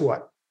guess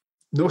what?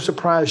 No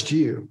surprise to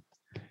you.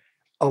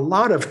 A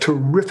lot of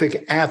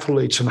terrific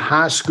athletes in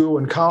high school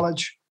and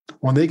college,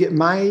 when they get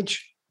my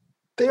age,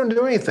 they don't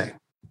do anything.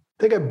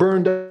 They get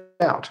burned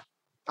out.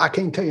 I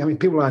can't tell you how many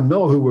people I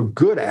know who were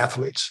good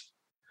athletes.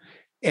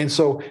 And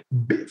so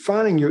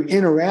finding your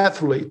inner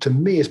athlete, to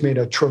me, has made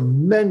a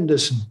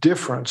tremendous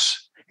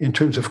difference in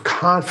terms of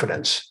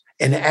confidence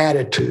and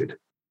attitude.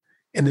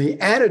 And the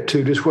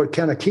attitude is what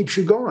kind of keeps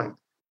you going.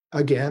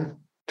 Again,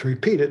 to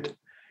repeat it,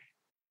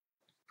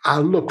 I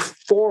look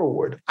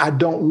forward. I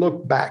don't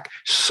look back.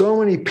 So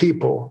many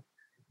people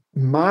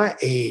my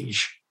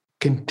age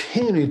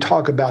continue to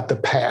talk about the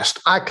past.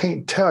 I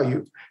can't tell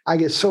you. I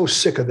get so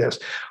sick of this.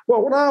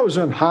 Well, when I was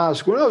in high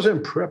school, when I was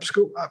in prep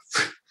school,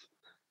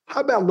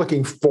 how about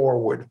looking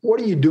forward? What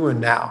are you doing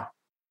now?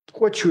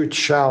 What's your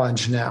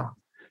challenge now?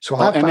 So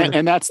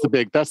and that's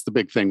the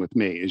big thing with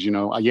me is,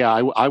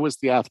 I was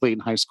the athlete in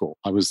high school.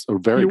 I was a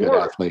very good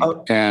athlete.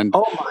 And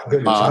oh my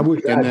goodness, I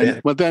wish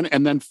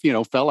then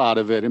fell out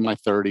of it in my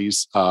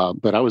 30s.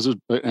 But I was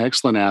an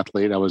excellent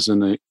athlete. I was in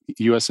the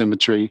U.S.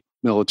 infantry,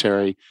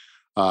 military.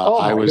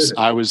 I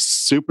was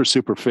super,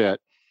 super fit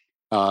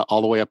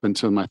all the way up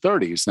until my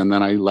 30s. And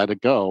then I let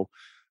it go.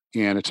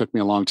 And it took me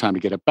a long time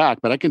to get it back.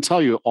 But I can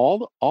tell you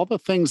all the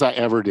things I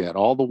ever did,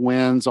 all the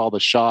wins, all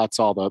the shots,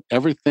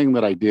 everything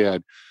that I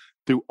did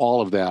through all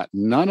of that,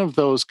 none of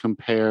those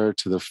compare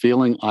to the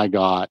feeling I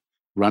got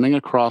running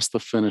across the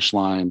finish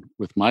line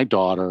with my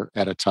daughter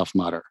at a Tough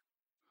Mudder.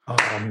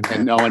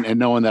 And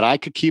knowing that I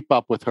could keep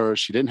up with her.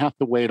 She didn't have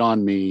to wait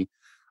on me.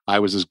 I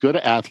was as good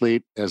an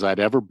athlete as I'd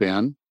ever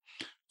been.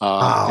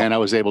 And I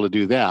was able to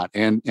do that.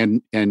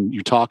 And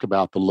you talk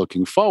about the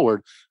looking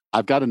forward.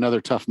 I've got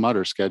another Tough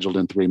Mudder scheduled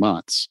in 3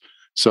 months.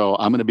 So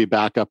I'm going to be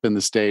back up in the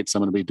States.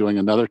 I'm going to be doing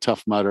another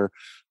Tough Mudder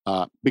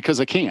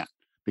because I can,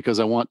 because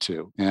I want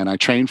to. And I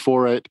train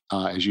for it.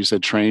 As you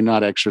said, train,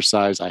 not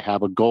exercise. I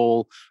have a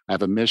goal. I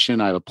have a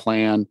mission. I have a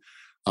plan.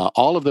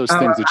 All of those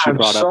things that you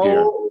brought up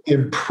here. I'm so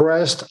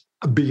impressed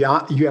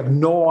beyond, you have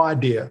no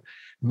idea.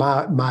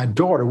 My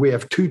daughter, we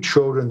have 2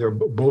 children. They're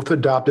both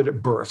adopted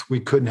at birth. We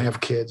couldn't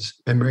have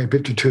kids. Been married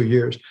 52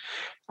 years.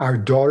 Our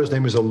daughter's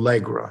name is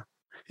Allegra.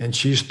 And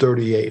she's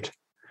 38,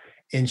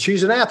 and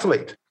she's an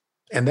athlete,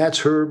 and that's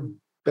her,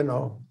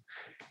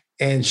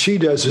 and she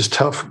does this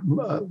Tough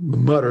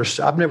Mudder.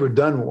 I've never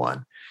done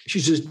one. She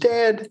says,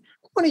 Dad,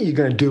 when are you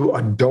going to do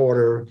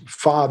a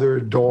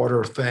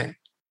father-daughter thing?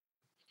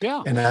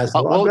 Yeah. And I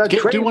said,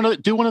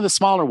 do one of the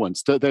smaller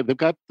ones. They've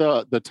got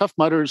the Tough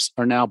Mudders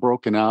are now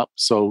broken up.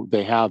 So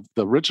they have,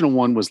 the original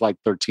one was like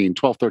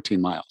 12,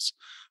 13 miles.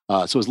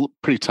 So it was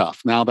pretty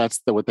tough. Now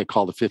that's what they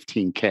call the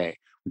 15K.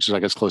 Which is,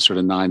 I guess, closer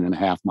to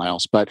 9.5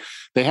 miles, but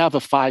they have a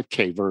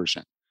 5K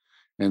version.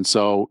 And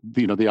so,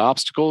 the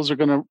obstacles are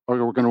going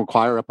to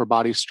require upper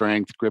body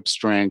strength, grip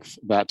strength,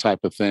 that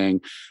type of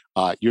thing.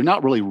 You're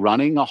not really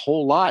running a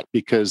whole lot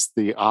because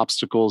the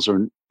obstacles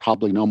are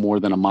probably no more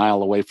than a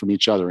mile away from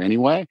each other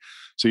anyway.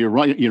 So you're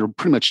running,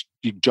 pretty much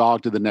you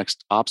jog to the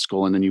next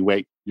obstacle and then you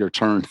wait your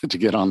turn to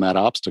get on that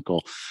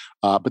obstacle.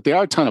 But they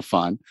are a ton of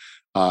fun.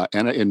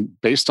 And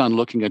based on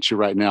looking at you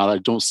right now, I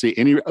don't see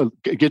any.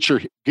 Get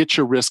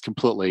your wrist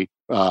completely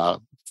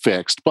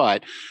fixed,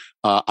 but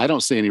I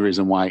don't see any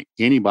reason why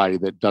anybody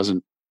that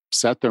doesn't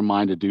set their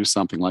mind to do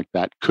something like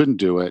that couldn't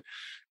do it.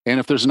 And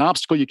if there's an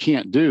obstacle you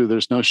can't do,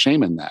 there's no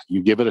shame in that.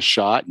 You give it a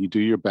shot, you do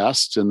your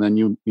best, and then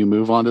you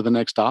move on to the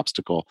next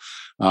obstacle.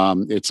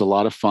 It's a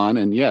lot of fun,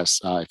 and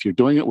yes, if you're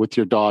doing it with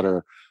your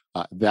daughter,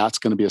 that's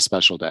going to be a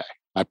special day.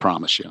 I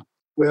promise you.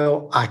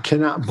 Well, I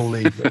cannot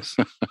believe this.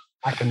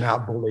 I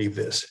cannot believe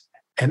this.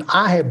 And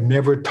I have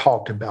never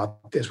talked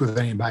about this with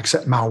anybody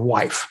except my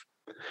wife.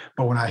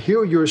 But when I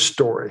hear your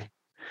story,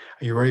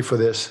 are you ready for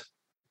this?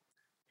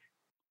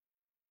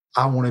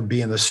 I want to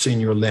be in the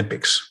Senior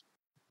Olympics.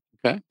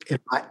 Okay.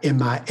 In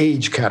my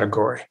age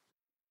category.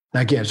 Now,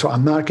 again, so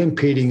I'm not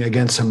competing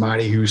against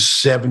somebody who's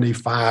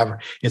 75.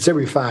 It's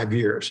every 5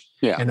 years.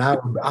 Yeah. And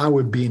I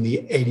would be in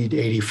the 80 to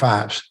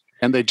 85s.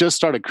 And they just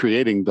started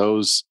creating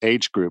those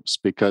age groups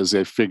because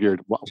they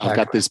figured, well, exactly. I've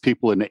got these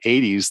people in the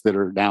 80s that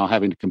are now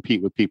having to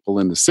compete with people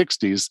in the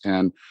 60s,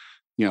 and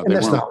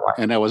that's not right.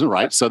 And that wasn't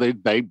right. So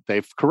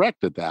they've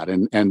corrected that,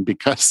 and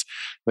because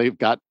they've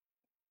got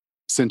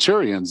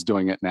centurions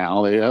doing it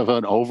now, they have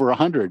an over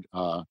 100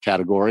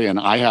 category, and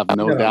I have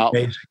no doubt.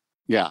 Amazing.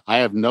 Yeah, I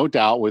have no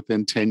doubt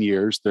within 10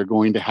 years they're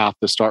going to have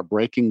to start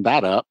breaking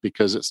that up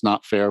because it's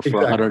not fair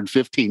for a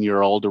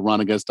 115-year-old to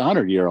run against a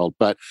 100-year-old.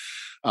 But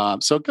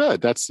so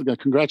good. That's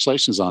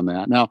congratulations on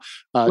that. Now,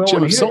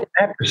 Jim,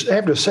 I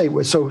have to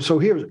say, so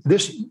here's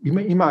this. You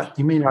may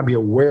not be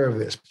aware of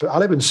this, but I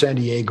live in San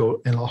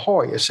Diego, in La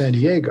Jolla, San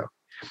Diego.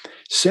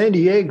 San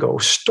Diego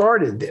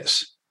started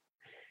this.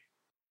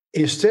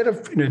 Instead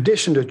of, in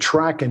addition to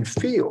track and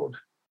field,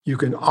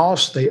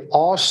 they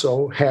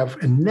also have,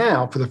 and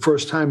now for the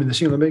first time in the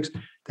Senior Olympics,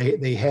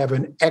 they have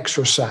an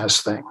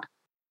exercise thing.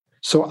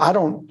 So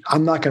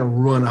I'm not going to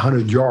run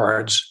 100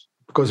 yards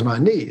because of my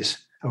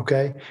knees.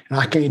 Okay. And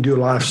I can't do a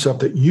lot of stuff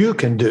that you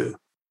can do,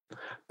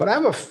 but I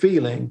have a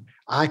feeling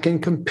I can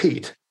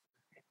compete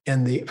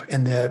in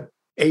the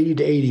 80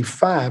 to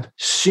 85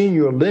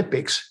 Senior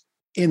Olympics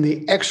in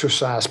the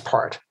exercise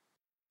part.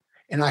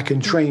 And I can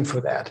train for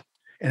that.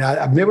 And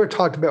I've never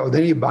talked about it with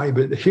anybody,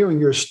 but hearing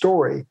your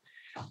story,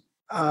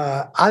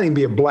 I think it'd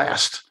be a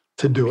blast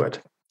to do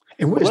it.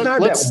 And it's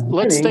not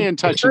let's stay in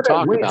touch and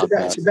talk about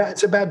that.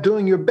 It's about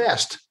doing your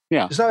best.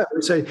 Yeah. It's not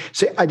say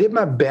I did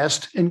my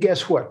best, and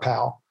guess what,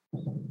 pal?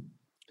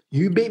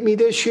 You beat me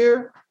this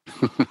year.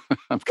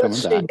 I'm coming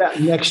Let's back. see about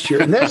next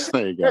year. And that's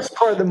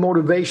part of the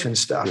motivation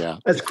stuff. Yeah.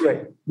 That's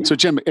great. So,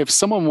 Jim, if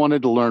someone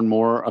wanted to learn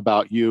more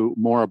about you,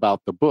 more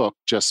about the book,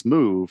 Just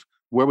Move,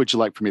 where would you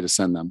like for me to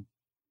send them?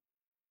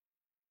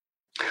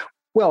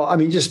 Well, I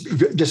mean, just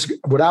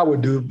what I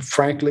would do,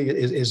 frankly,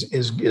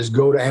 is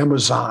go to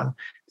Amazon.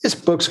 This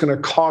book's going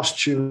to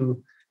cost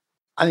you,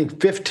 I think,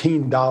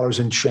 $15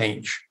 and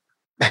change.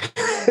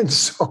 And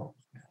so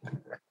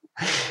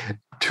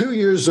 2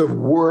 years of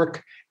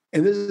work,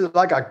 and this is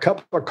like a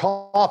cup of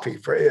coffee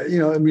for,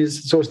 I mean,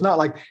 so it's not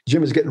like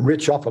Jim is getting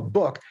rich off a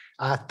book.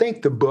 I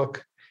think the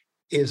book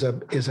I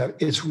think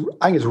it's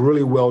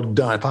really well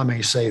done, if I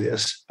may say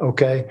this.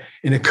 Okay.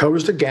 And it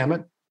covers the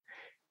gamut.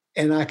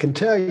 And I can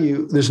tell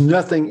you, there's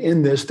nothing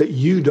in this that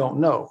you don't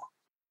know.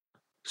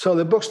 So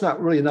the book's not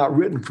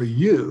written for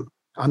you.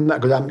 I'm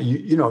not, because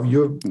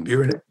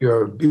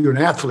you're an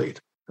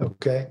athlete.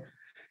 Okay.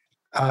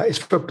 It's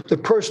for the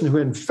person who,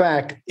 in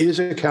fact, is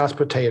a couch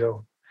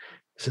potato,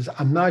 says,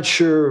 I'm not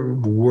sure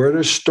where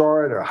to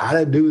start or how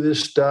to do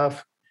this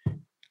stuff.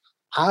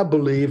 I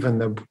believe in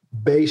the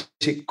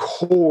basic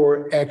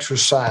core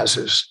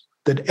exercises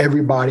that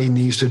everybody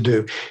needs to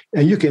do.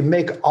 And you can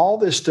make all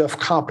this stuff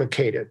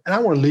complicated. And I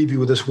want to leave you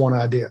with this one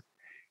idea.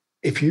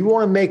 If you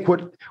want to make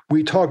what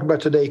we talked about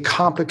today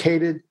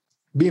complicated,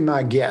 be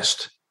my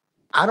guest.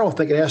 I don't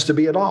think it has to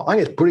be at all. I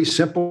think it's pretty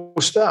simple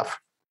stuff.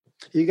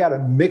 You got to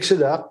mix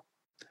it up.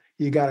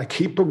 You got to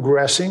keep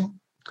progressing.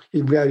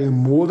 You've got to do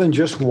more than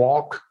just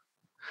walk.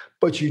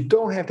 But you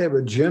don't have to have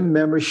a gym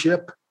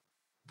membership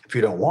if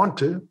you don't want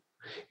to.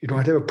 You don't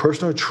have to have a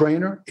personal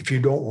trainer if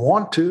you don't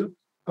want to.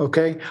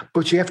 Okay.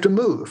 But you have to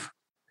move.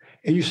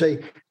 And you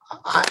say,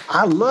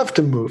 I love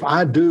to move.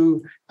 I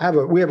do.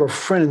 We have a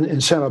friend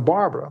in Santa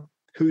Barbara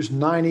who's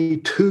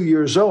 92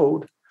 years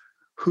old,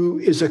 who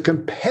is a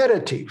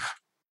competitive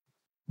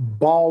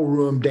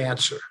ballroom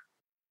dancer.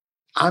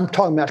 I'm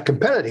talking about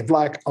competitive,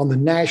 like on the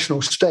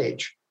national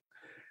stage.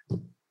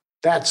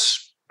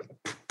 That's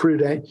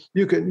pretty dang.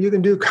 You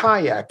can do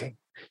kayaking.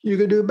 You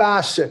can do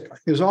bicycling.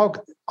 There's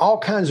all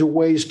kinds of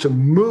ways to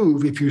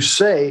move. If you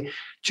say,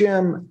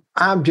 Jim,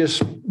 I'm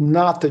just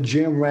not the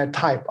gym rat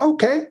type.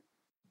 Okay.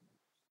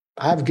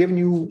 I've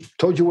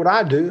told you what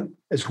I do.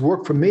 It's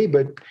worked for me.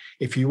 But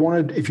if you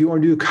want to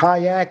do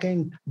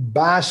kayaking,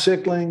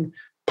 bicycling,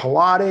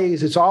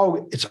 Pilates, it's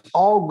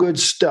all good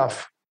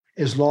stuff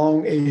as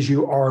long as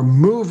you are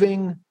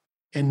moving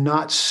and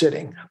not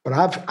sitting. But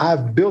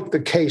I've built the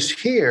case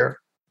here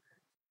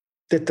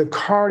that the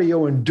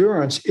cardio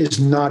endurance is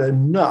not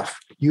enough.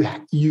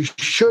 You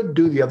should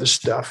do the other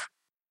stuff.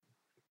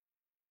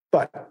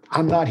 But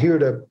I'm not here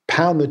to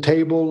pound the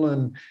table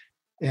and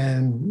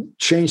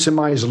change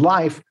somebody's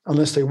life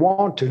unless they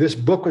want to. This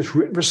book was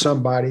written for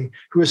somebody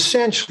who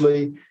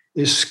essentially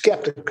is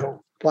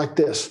skeptical, like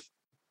this.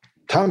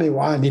 Tell me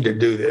why I need to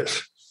do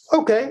this.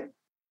 Okay,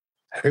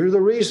 here are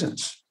the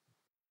reasons.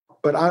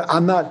 But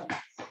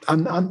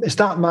it's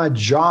not my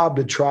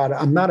job to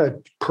I'm not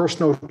a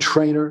personal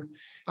trainer.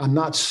 I'm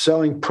not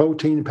selling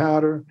protein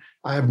powder.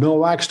 I have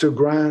no axe to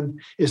grind.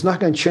 It's not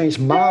going to change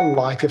my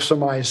life if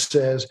somebody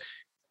says,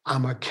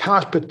 I'm a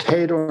couch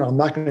potato and I'm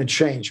not going to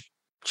change.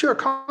 It's your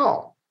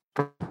call.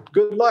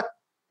 Good luck.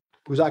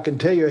 Because I can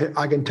tell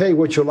you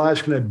what your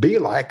life's going to be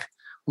like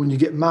when you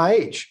get my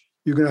age.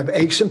 You're going to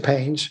have aches and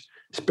pains,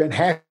 spend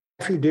half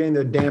your day in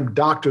the damn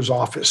doctor's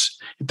office.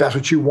 If that's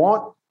what you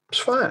want, it's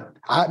fine.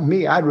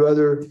 I'd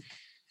rather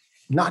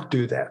not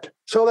do that.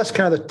 So that's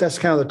kind of the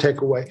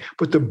takeaway.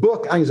 But the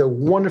book, I think, is a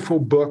wonderful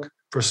book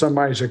for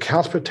somebody who's a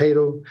couch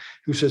potato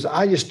who says,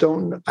 I just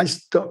don't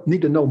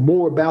need to know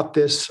more about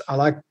this. I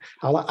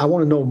want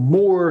to know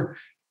more,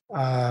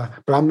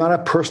 but I'm not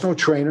a personal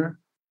trainer.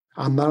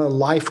 I'm not a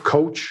life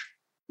coach.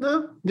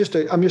 No,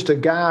 I'm just a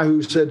guy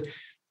who said,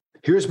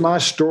 here's my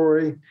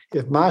story.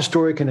 If my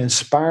story can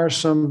inspire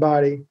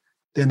somebody,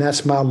 then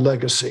that's my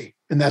legacy.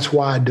 And that's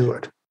why I do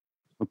it.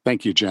 Well,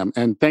 thank you, Jim.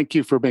 And thank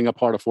you for being a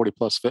part of 40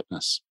 Plus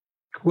Fitness.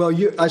 Well,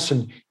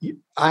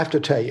 I have to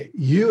tell you,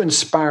 you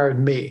inspired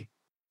me.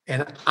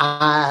 And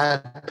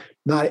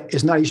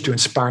it's not easy to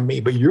inspire me,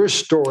 but your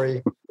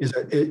story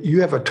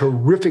you have a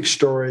terrific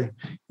story.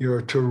 You're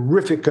a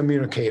terrific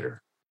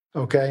communicator.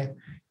 Okay.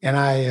 And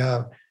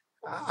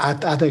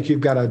I think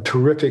you've got a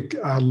terrific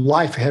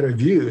life ahead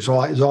of you is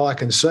all I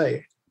can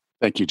say.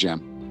 Thank you,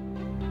 Jim.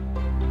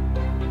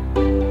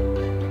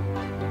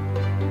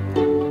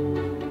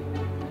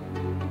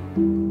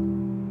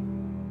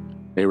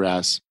 Hey,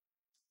 Raz.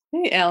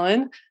 Hey,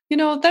 Alan.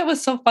 That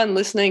was so fun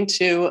listening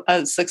to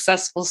a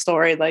successful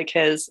story like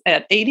his.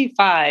 At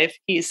 85,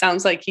 he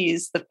sounds like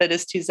he's the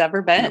fittest he's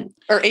ever been.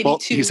 Or 82. Well,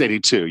 he's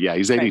 82. Yeah,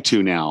 he's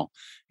 82 now.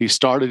 He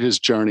started his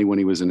journey when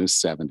he was in his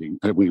 70s,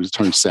 when he was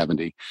turned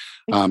 70,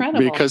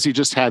 because he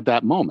just had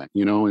that moment,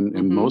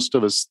 and most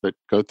of us that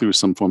go through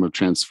some form of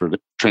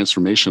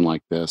transformation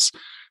like this,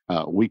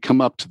 we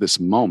come up to this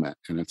moment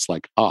and it's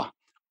like, I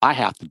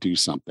have to do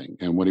something.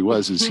 And what he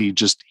was is he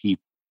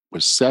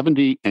was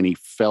 70 and he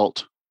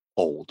felt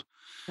old.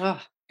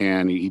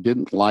 And he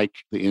didn't like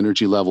the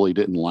energy level. He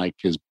didn't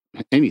like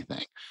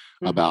anything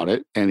about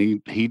it.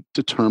 And he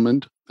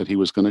determined that he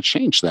was going to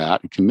change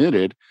that and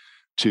committed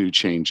to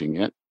changing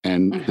it.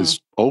 And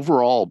his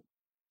overall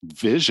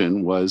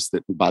vision was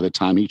that by the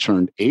time he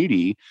turned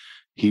 80,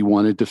 he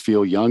wanted to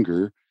feel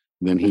younger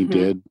than he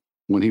did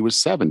when he was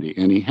 70.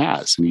 And he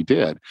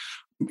did.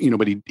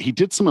 But he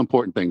did some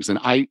important things. And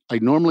I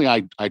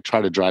normally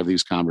try to drive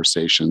these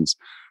conversations.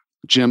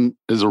 Jim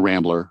is a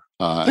rambler.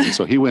 And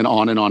so he went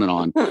on and on and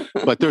on.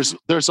 But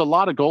there's a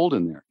lot of gold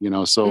in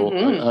there,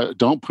 so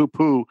don't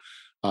poo-poo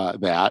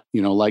that,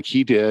 like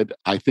he did.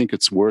 I think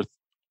it's worth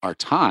our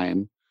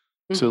time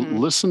to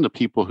listen to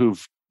people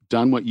who've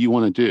done what you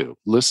want to do.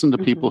 Listen to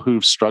people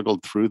who've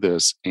struggled through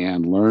this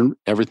and learn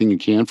everything you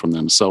can from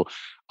them. So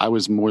I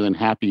was more than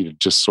happy to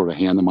just sort of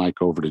hand the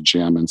mic over to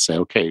Jim and say,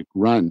 okay,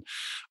 run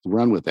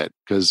with it,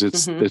 because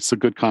it's a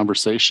good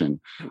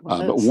conversation.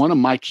 But one of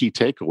my key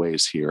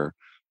takeaways here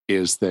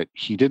is that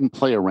he didn't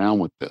play around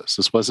with this.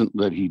 This wasn't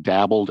that he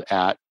dabbled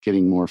at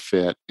getting more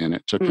fit and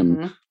it took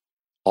him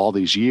all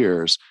these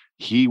years.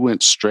 He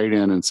went straight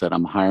in and said,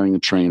 I'm hiring a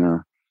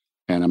trainer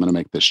and I'm going to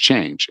make this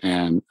change.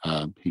 And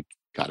he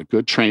got a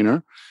good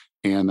trainer,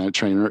 and that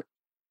trainer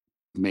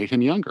made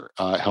him younger,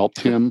 helped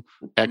him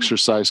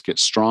exercise, get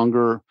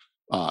stronger,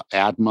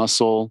 add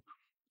muscle.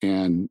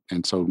 And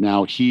so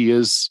now he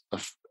is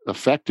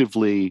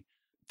effectively,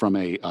 from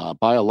a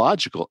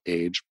biological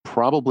age,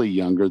 probably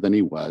younger than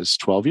he was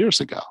 12 years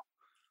ago.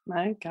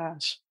 My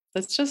gosh,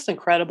 that's just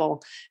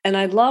incredible. And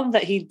I love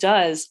that he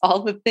does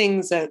all the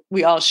things that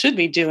we all should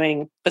be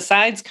doing.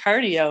 Besides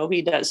cardio,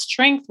 he does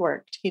strength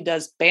work. He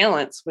does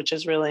balance, which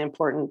is really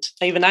important.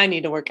 Even I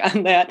need to work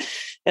on that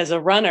as a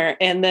runner.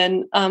 And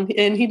then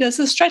and he does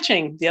the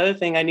stretching, the other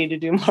thing I need to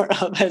do more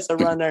of as a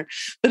runner.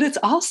 But it's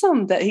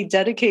awesome that he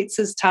dedicates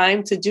his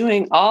time to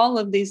doing all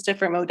of these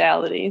different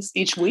modalities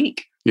each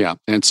week. Yeah.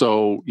 And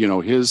so,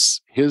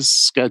 his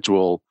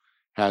schedule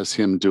has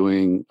him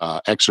doing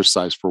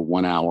exercise for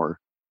 1 hour,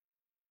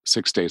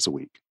 6 days a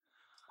week.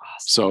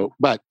 Awesome. So,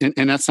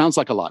 and that sounds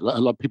like a lot. A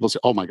lot of people say,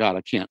 oh my God,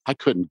 I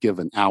couldn't give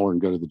an hour and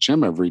go to the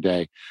gym every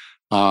day.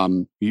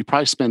 You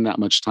probably spend that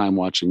much time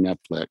watching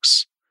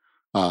Netflix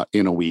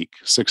in a week,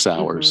 6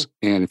 hours.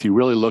 And if you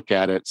really look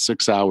at it,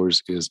 6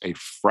 hours is a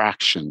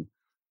fraction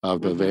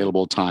of the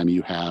available time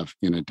you have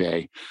in a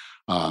day.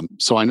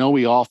 So I know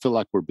we all feel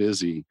like we're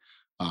busy,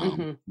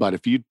 but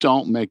if you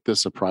don't make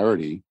this a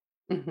priority,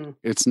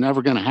 it's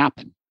never going to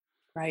happen.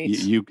 Right.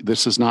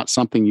 This is not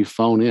something you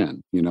phone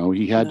in.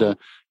 He had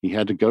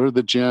to go to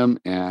the gym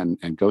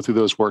and go through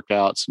those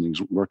workouts, and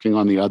he's working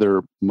on the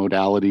other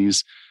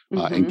modalities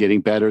and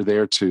getting better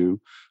there too.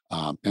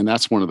 And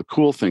that's one of the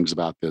cool things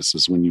about this,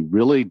 is when you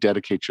really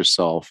dedicate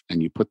yourself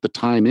and you put the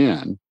time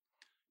in,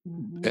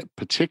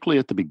 particularly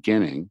at the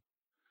beginning.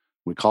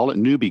 We call it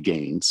newbie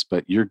gains,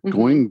 but you're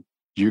going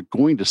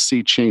to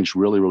see change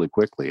really, really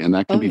quickly, and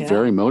that can be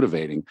very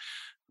motivating.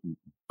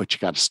 But you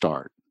got to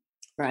start.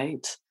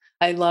 Right.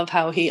 I love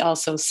how he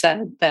also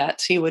said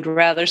that he would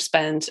rather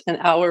spend an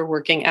hour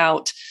working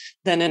out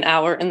than an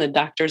hour in the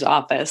doctor's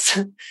office.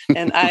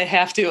 And I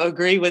have to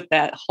agree with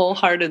that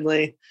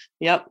wholeheartedly.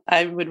 Yep.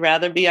 I would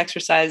rather be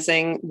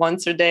exercising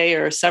once a day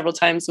or several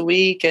times a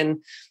week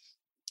and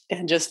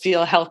just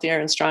feel healthier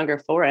and stronger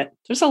for it.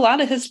 There's a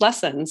lot of his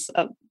lessons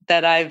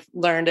that I've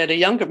learned at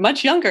a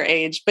much younger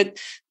age, but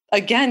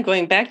again,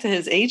 going back to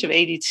his age of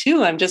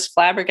 82, I'm just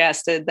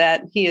flabbergasted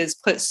that he has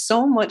put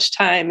so much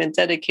time and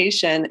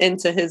dedication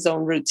into his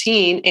own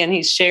routine, and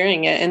he's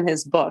sharing it in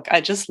his book.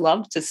 I just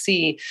love to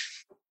see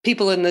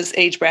people in this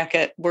age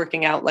bracket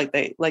working out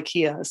like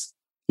he is.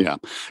 Yeah.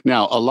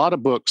 Now, a lot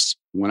of books,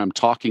 when I'm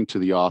talking to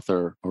the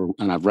author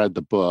and I've read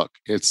the book,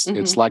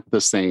 it's like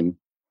the same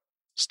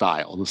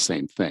style, the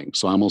same thing.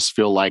 So I almost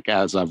feel like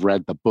as I've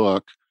read the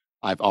book,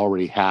 I've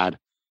already had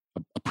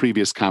a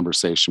previous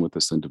conversation with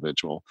this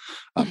individual.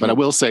 But I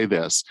will say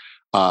this,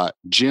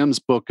 Jim's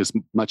book is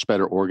much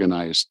better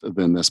organized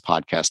than this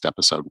podcast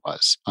episode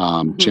was.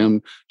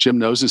 Jim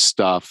knows his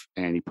stuff,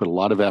 and he put a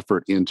lot of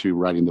effort into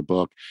writing the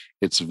book.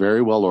 It's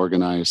very well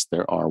organized.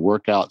 There are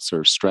workouts, there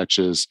are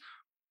stretches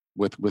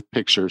with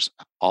pictures,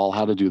 all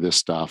how to do this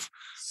stuff.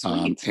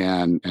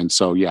 And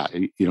so, yeah,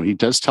 he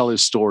does tell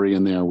his story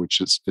in there, which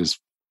is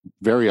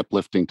very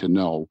uplifting to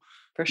know.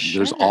 For sure.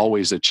 There's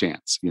always a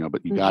chance,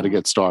 but you got to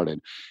get started.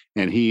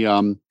 And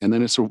and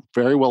then it's a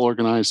very well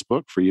organized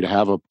book for you to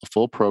have a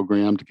full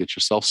program to get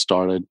yourself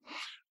started.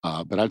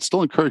 But I'd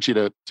still encourage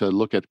you to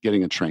look at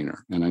getting a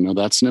trainer. And I know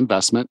that's an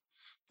investment.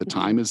 The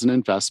time is an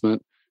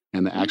investment,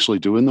 and actually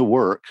doing the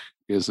work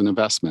is an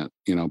investment,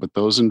 but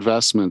those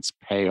investments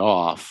pay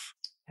off.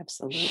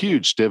 Absolutely.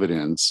 Huge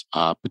dividends,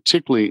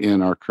 particularly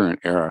in our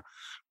current era,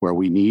 where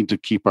we need to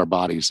keep our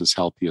bodies as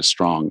healthy, as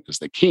strong as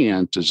they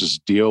can to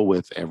just deal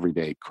with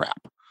everyday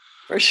crap.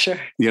 For sure.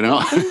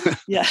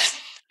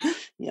 Yes.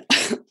 Yeah,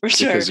 for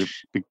sure.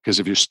 Because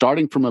if you're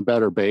starting from a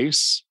better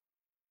base,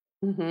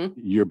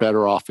 you're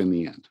better off in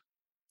the end,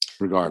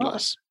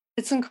 regardless. Well,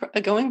 it's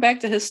going back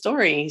to his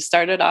story. He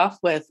started off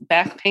with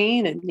back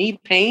pain and knee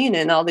pain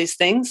and all these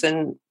things.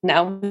 And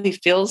now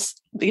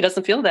he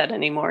doesn't feel that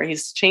anymore.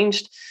 He's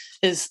changed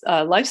his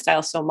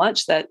lifestyle so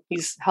much that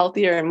he's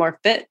healthier and more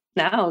fit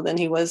now than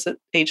he was at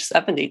age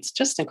 70. It's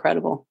just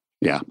incredible.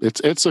 Yeah,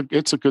 it's a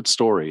good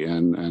story,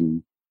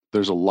 and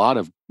there's a lot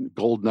of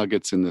gold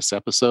nuggets in this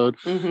episode,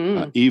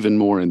 even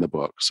more in the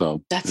book.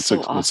 So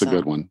awesome. It's a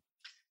good one.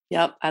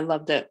 Yep, I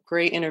loved it.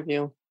 Great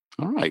interview.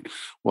 All right.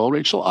 Well,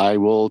 Rachel, I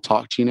will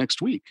talk to you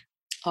next week.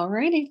 All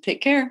righty.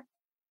 Take care.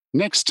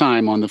 Next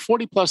time on the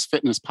 40 Plus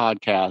Fitness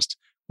Podcast,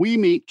 we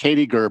meet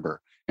Katie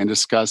Gerber and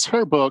discuss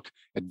her book,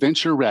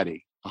 Adventure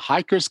Ready, A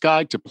Hiker's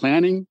Guide to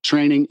Planning,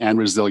 Training, and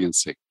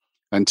Resiliency.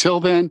 Until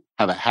then,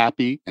 have a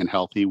happy and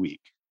healthy week.